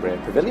inside the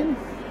Embraer Pavilion.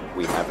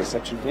 We have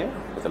reception here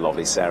with the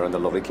lovely Sarah and the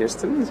lovely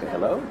Kirsten. Say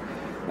hello.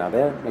 Now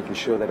they're making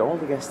sure that all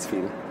the guests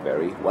feel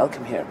very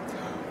welcome here.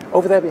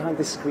 Over there behind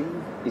this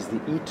screen is the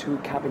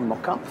E2 cabin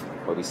mock-up,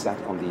 where we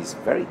sat on these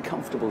very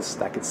comfortable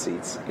staggered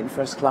seats in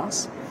first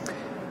class.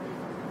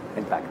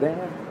 And back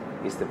there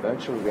is the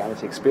virtual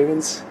reality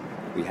experience.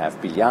 We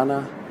have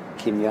Biljana,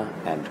 Kimya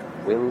and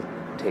Will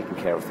taking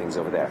care of things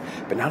over there.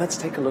 But now let's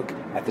take a look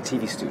at the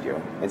TV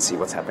studio and see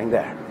what's happening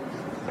there.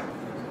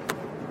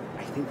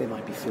 I think they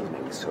might be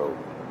filming, so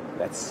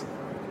let's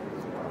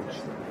approach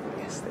them.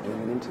 Yes, they're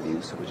doing an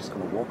interview, so we're just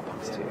going to walk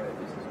past here.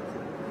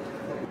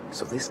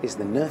 So this is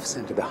the nerve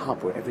center, the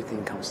hub where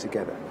everything comes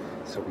together.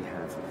 So we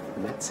have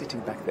Matt sitting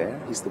back there.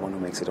 He's the one who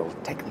makes it all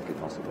technically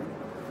possible.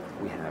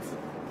 We have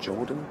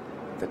Jordan,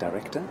 the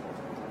director.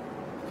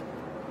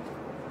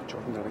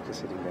 Jordan, director,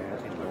 sitting there,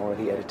 and Laura,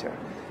 the editor.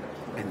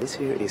 And this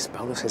here is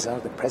Paulo Cesar,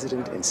 the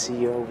president and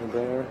CEO of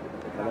Embraer.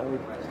 Hello.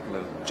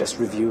 Hello. Just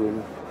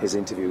reviewing his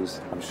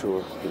interviews. I'm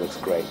sure he looks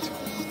great.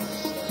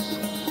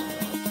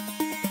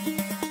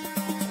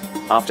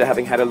 After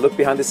having had a look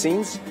behind the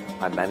scenes,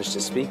 I managed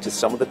to speak to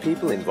some of the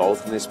people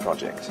involved in this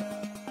project.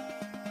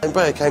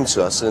 Embraer came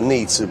to us and a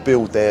need to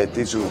build their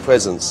digital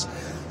presence,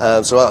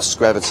 So us,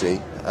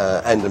 Gravity,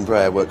 and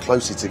Embraer worked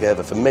closely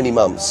together for many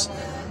months,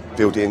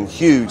 building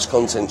huge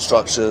content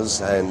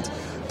structures and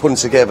putting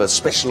together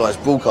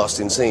specialised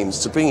broadcasting teams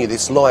to bring you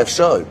this live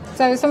show.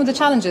 So some of the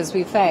challenges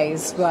we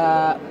faced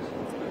were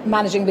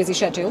managing busy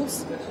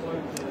schedules,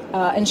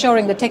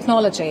 ensuring the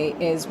technology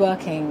is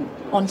working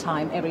on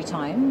time every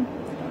time,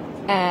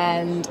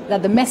 and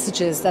that the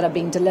messages that are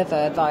being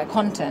delivered via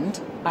content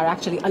are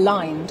actually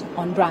aligned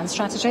on brand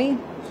strategy.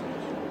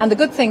 And the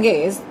good thing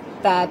is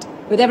that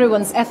with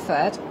everyone's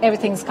effort,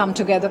 everything's come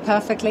together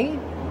perfectly,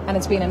 and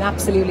it's been an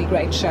absolutely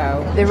great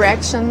show. The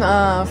reaction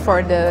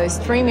for the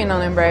streaming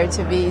on Embraer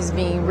TV is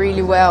being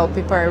really well.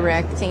 People are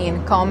reacting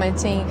and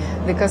commenting,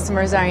 the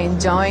customers are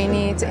enjoying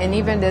it, and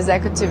even the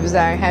executives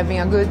are having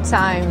a good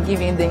time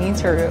giving the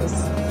interviews.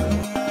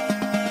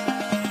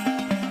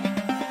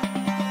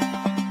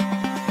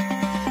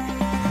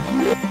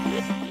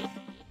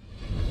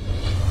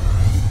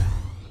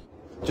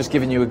 Just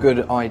giving you a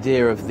good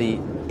idea of the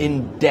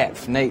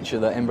in-depth nature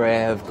that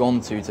Embraer have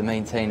gone to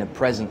maintain a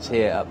presence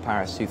here at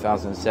Paris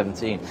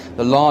 2017.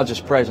 The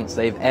largest presence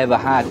they've ever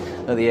had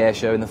at the air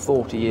show in the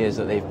 40 years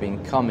that they've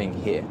been coming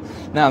here.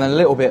 Now then, a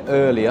little bit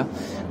earlier,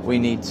 we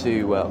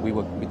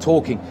were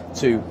talking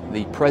to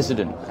the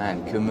president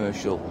and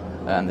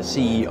the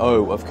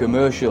CEO of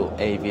Commercial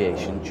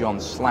Aviation, John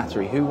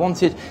Slattery, who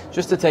wanted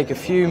just to take a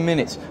few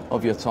minutes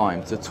of your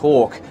time to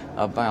talk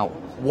about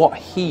what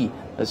he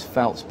has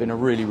felt has been a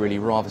really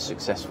rather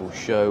successful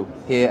show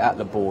here at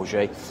Le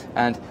Bourget,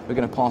 and we're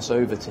going to pass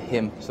over to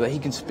him so that he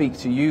can speak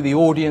to you, the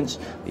audience,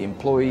 the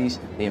employees,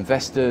 the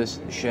investors,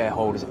 the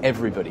shareholders,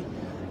 everybody.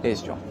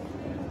 Here's John.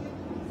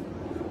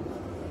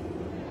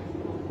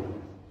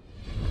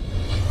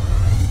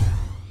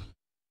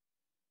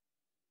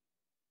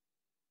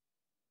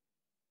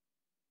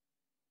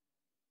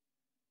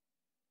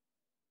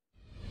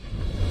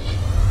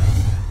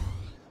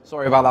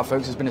 Sorry about that,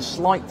 folks. There's been a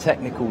slight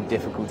technical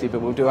difficulty, but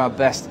we'll do our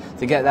best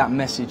to get that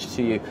message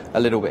to you a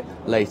little bit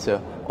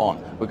later on.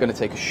 We're going to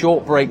take a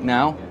short break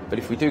now, but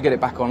if we do get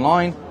it back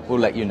online, we'll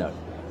let you know.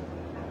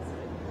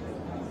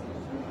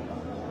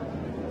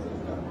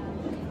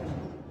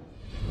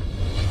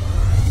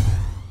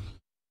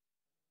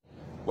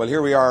 Well,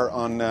 here we are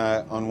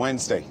on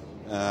Wednesday,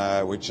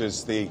 which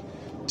is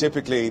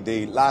typically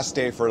the last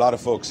day for a lot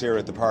of folks here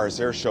at the Paris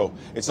Airshow.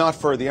 It's not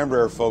for the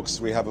Embraer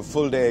folks. We have a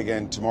full day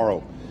again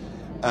tomorrow.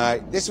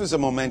 This was a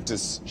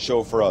momentous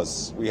show for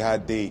us. We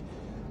had the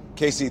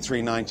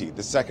KC-390,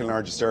 the second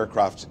largest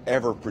aircraft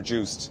ever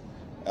produced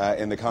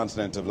in the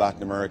continent of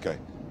Latin America.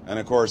 And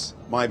of course,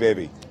 my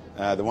baby,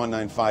 the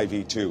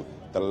 195E2,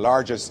 the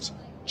largest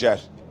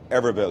jet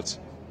ever built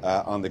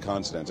on the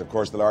continent. Of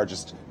course, the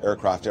largest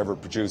aircraft ever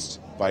produced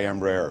by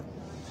Embraer.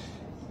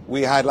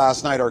 We had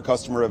last night our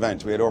customer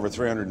event. We had over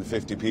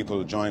 350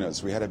 people join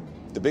us. We had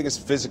the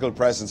biggest physical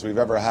presence we've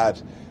ever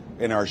had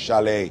in our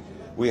chalet.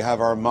 We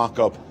have our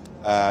mock-up,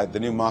 the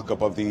new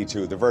mock-up of the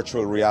E2, the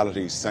Virtual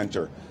Reality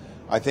Centre.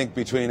 I think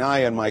between I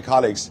and my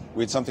colleagues,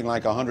 we had something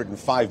like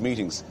 105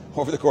 meetings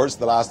over the course of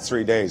the last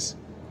 3 days.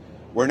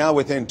 We're now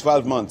within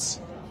 12 months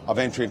of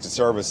entry into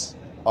service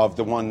of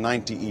the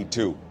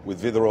 190E2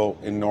 with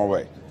Widerøe in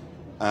Norway.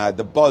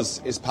 The buzz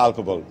is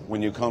palpable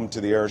when you come to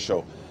the air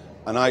show.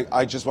 And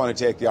I just want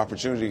to take the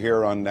opportunity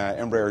here on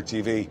Embraer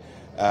TV,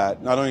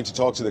 not only to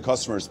talk to the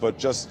customers, but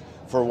just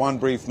for one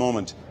brief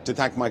moment to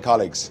thank my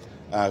colleagues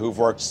who've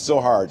worked so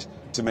hard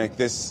to make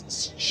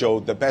this show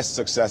the best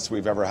success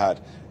we've ever had.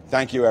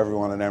 Thank you,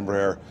 everyone at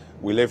Embraer.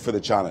 We live for the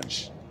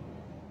challenge.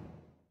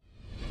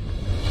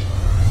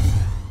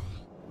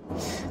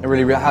 It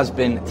really has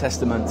been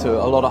testament to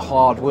a lot of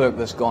hard work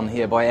that's gone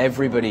here by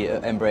everybody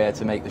at Embraer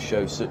to make the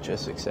show such a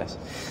success.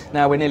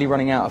 Now, we're nearly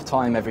running out of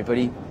time,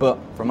 everybody, but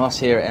from us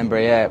here at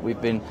Embraer,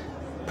 we've been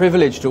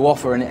privileged to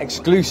offer an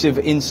exclusive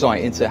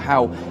insight into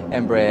how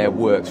Embraer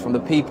works from the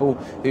people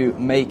who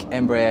make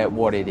Embraer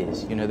what it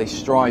is. You know, they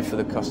strive for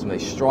the customer,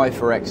 they strive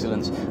for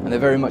excellence, and they're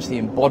very much the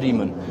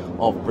embodiment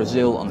of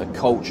Brazil and the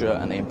culture,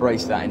 and they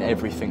embrace that in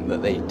everything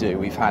that they do.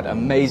 We've had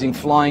amazing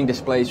flying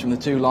displays from the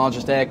two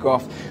largest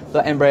aircraft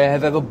that Embraer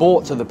have ever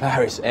brought to the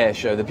Paris Air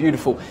Show, the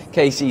beautiful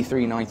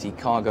KC-390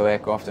 cargo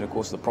aircraft, and of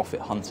course the Profit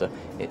Hunter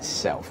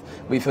itself.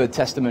 We've heard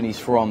testimonies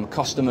from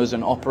customers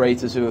and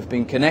operators who have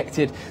been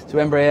connected to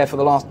Embraer for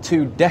the last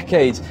 2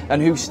 decades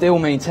and who still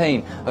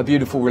maintain a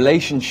beautiful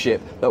relationship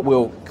that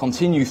will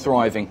continue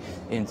thriving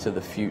into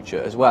the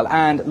future as well.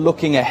 And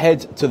looking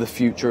ahead to the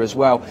future as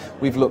well,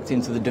 we've looked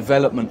into the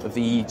development of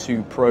the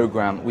E2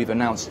 program. We've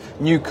announced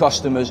new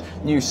customers,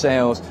 new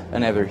sales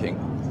and everything.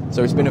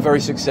 So it's been a very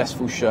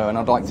successful show, and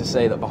I'd like to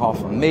say that on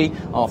behalf of me,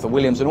 Arthur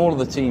Williams, and all of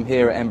the team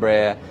here at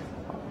Embraer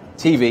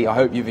TV, I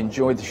hope you've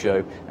enjoyed the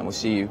show, and we'll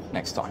see you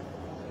next time.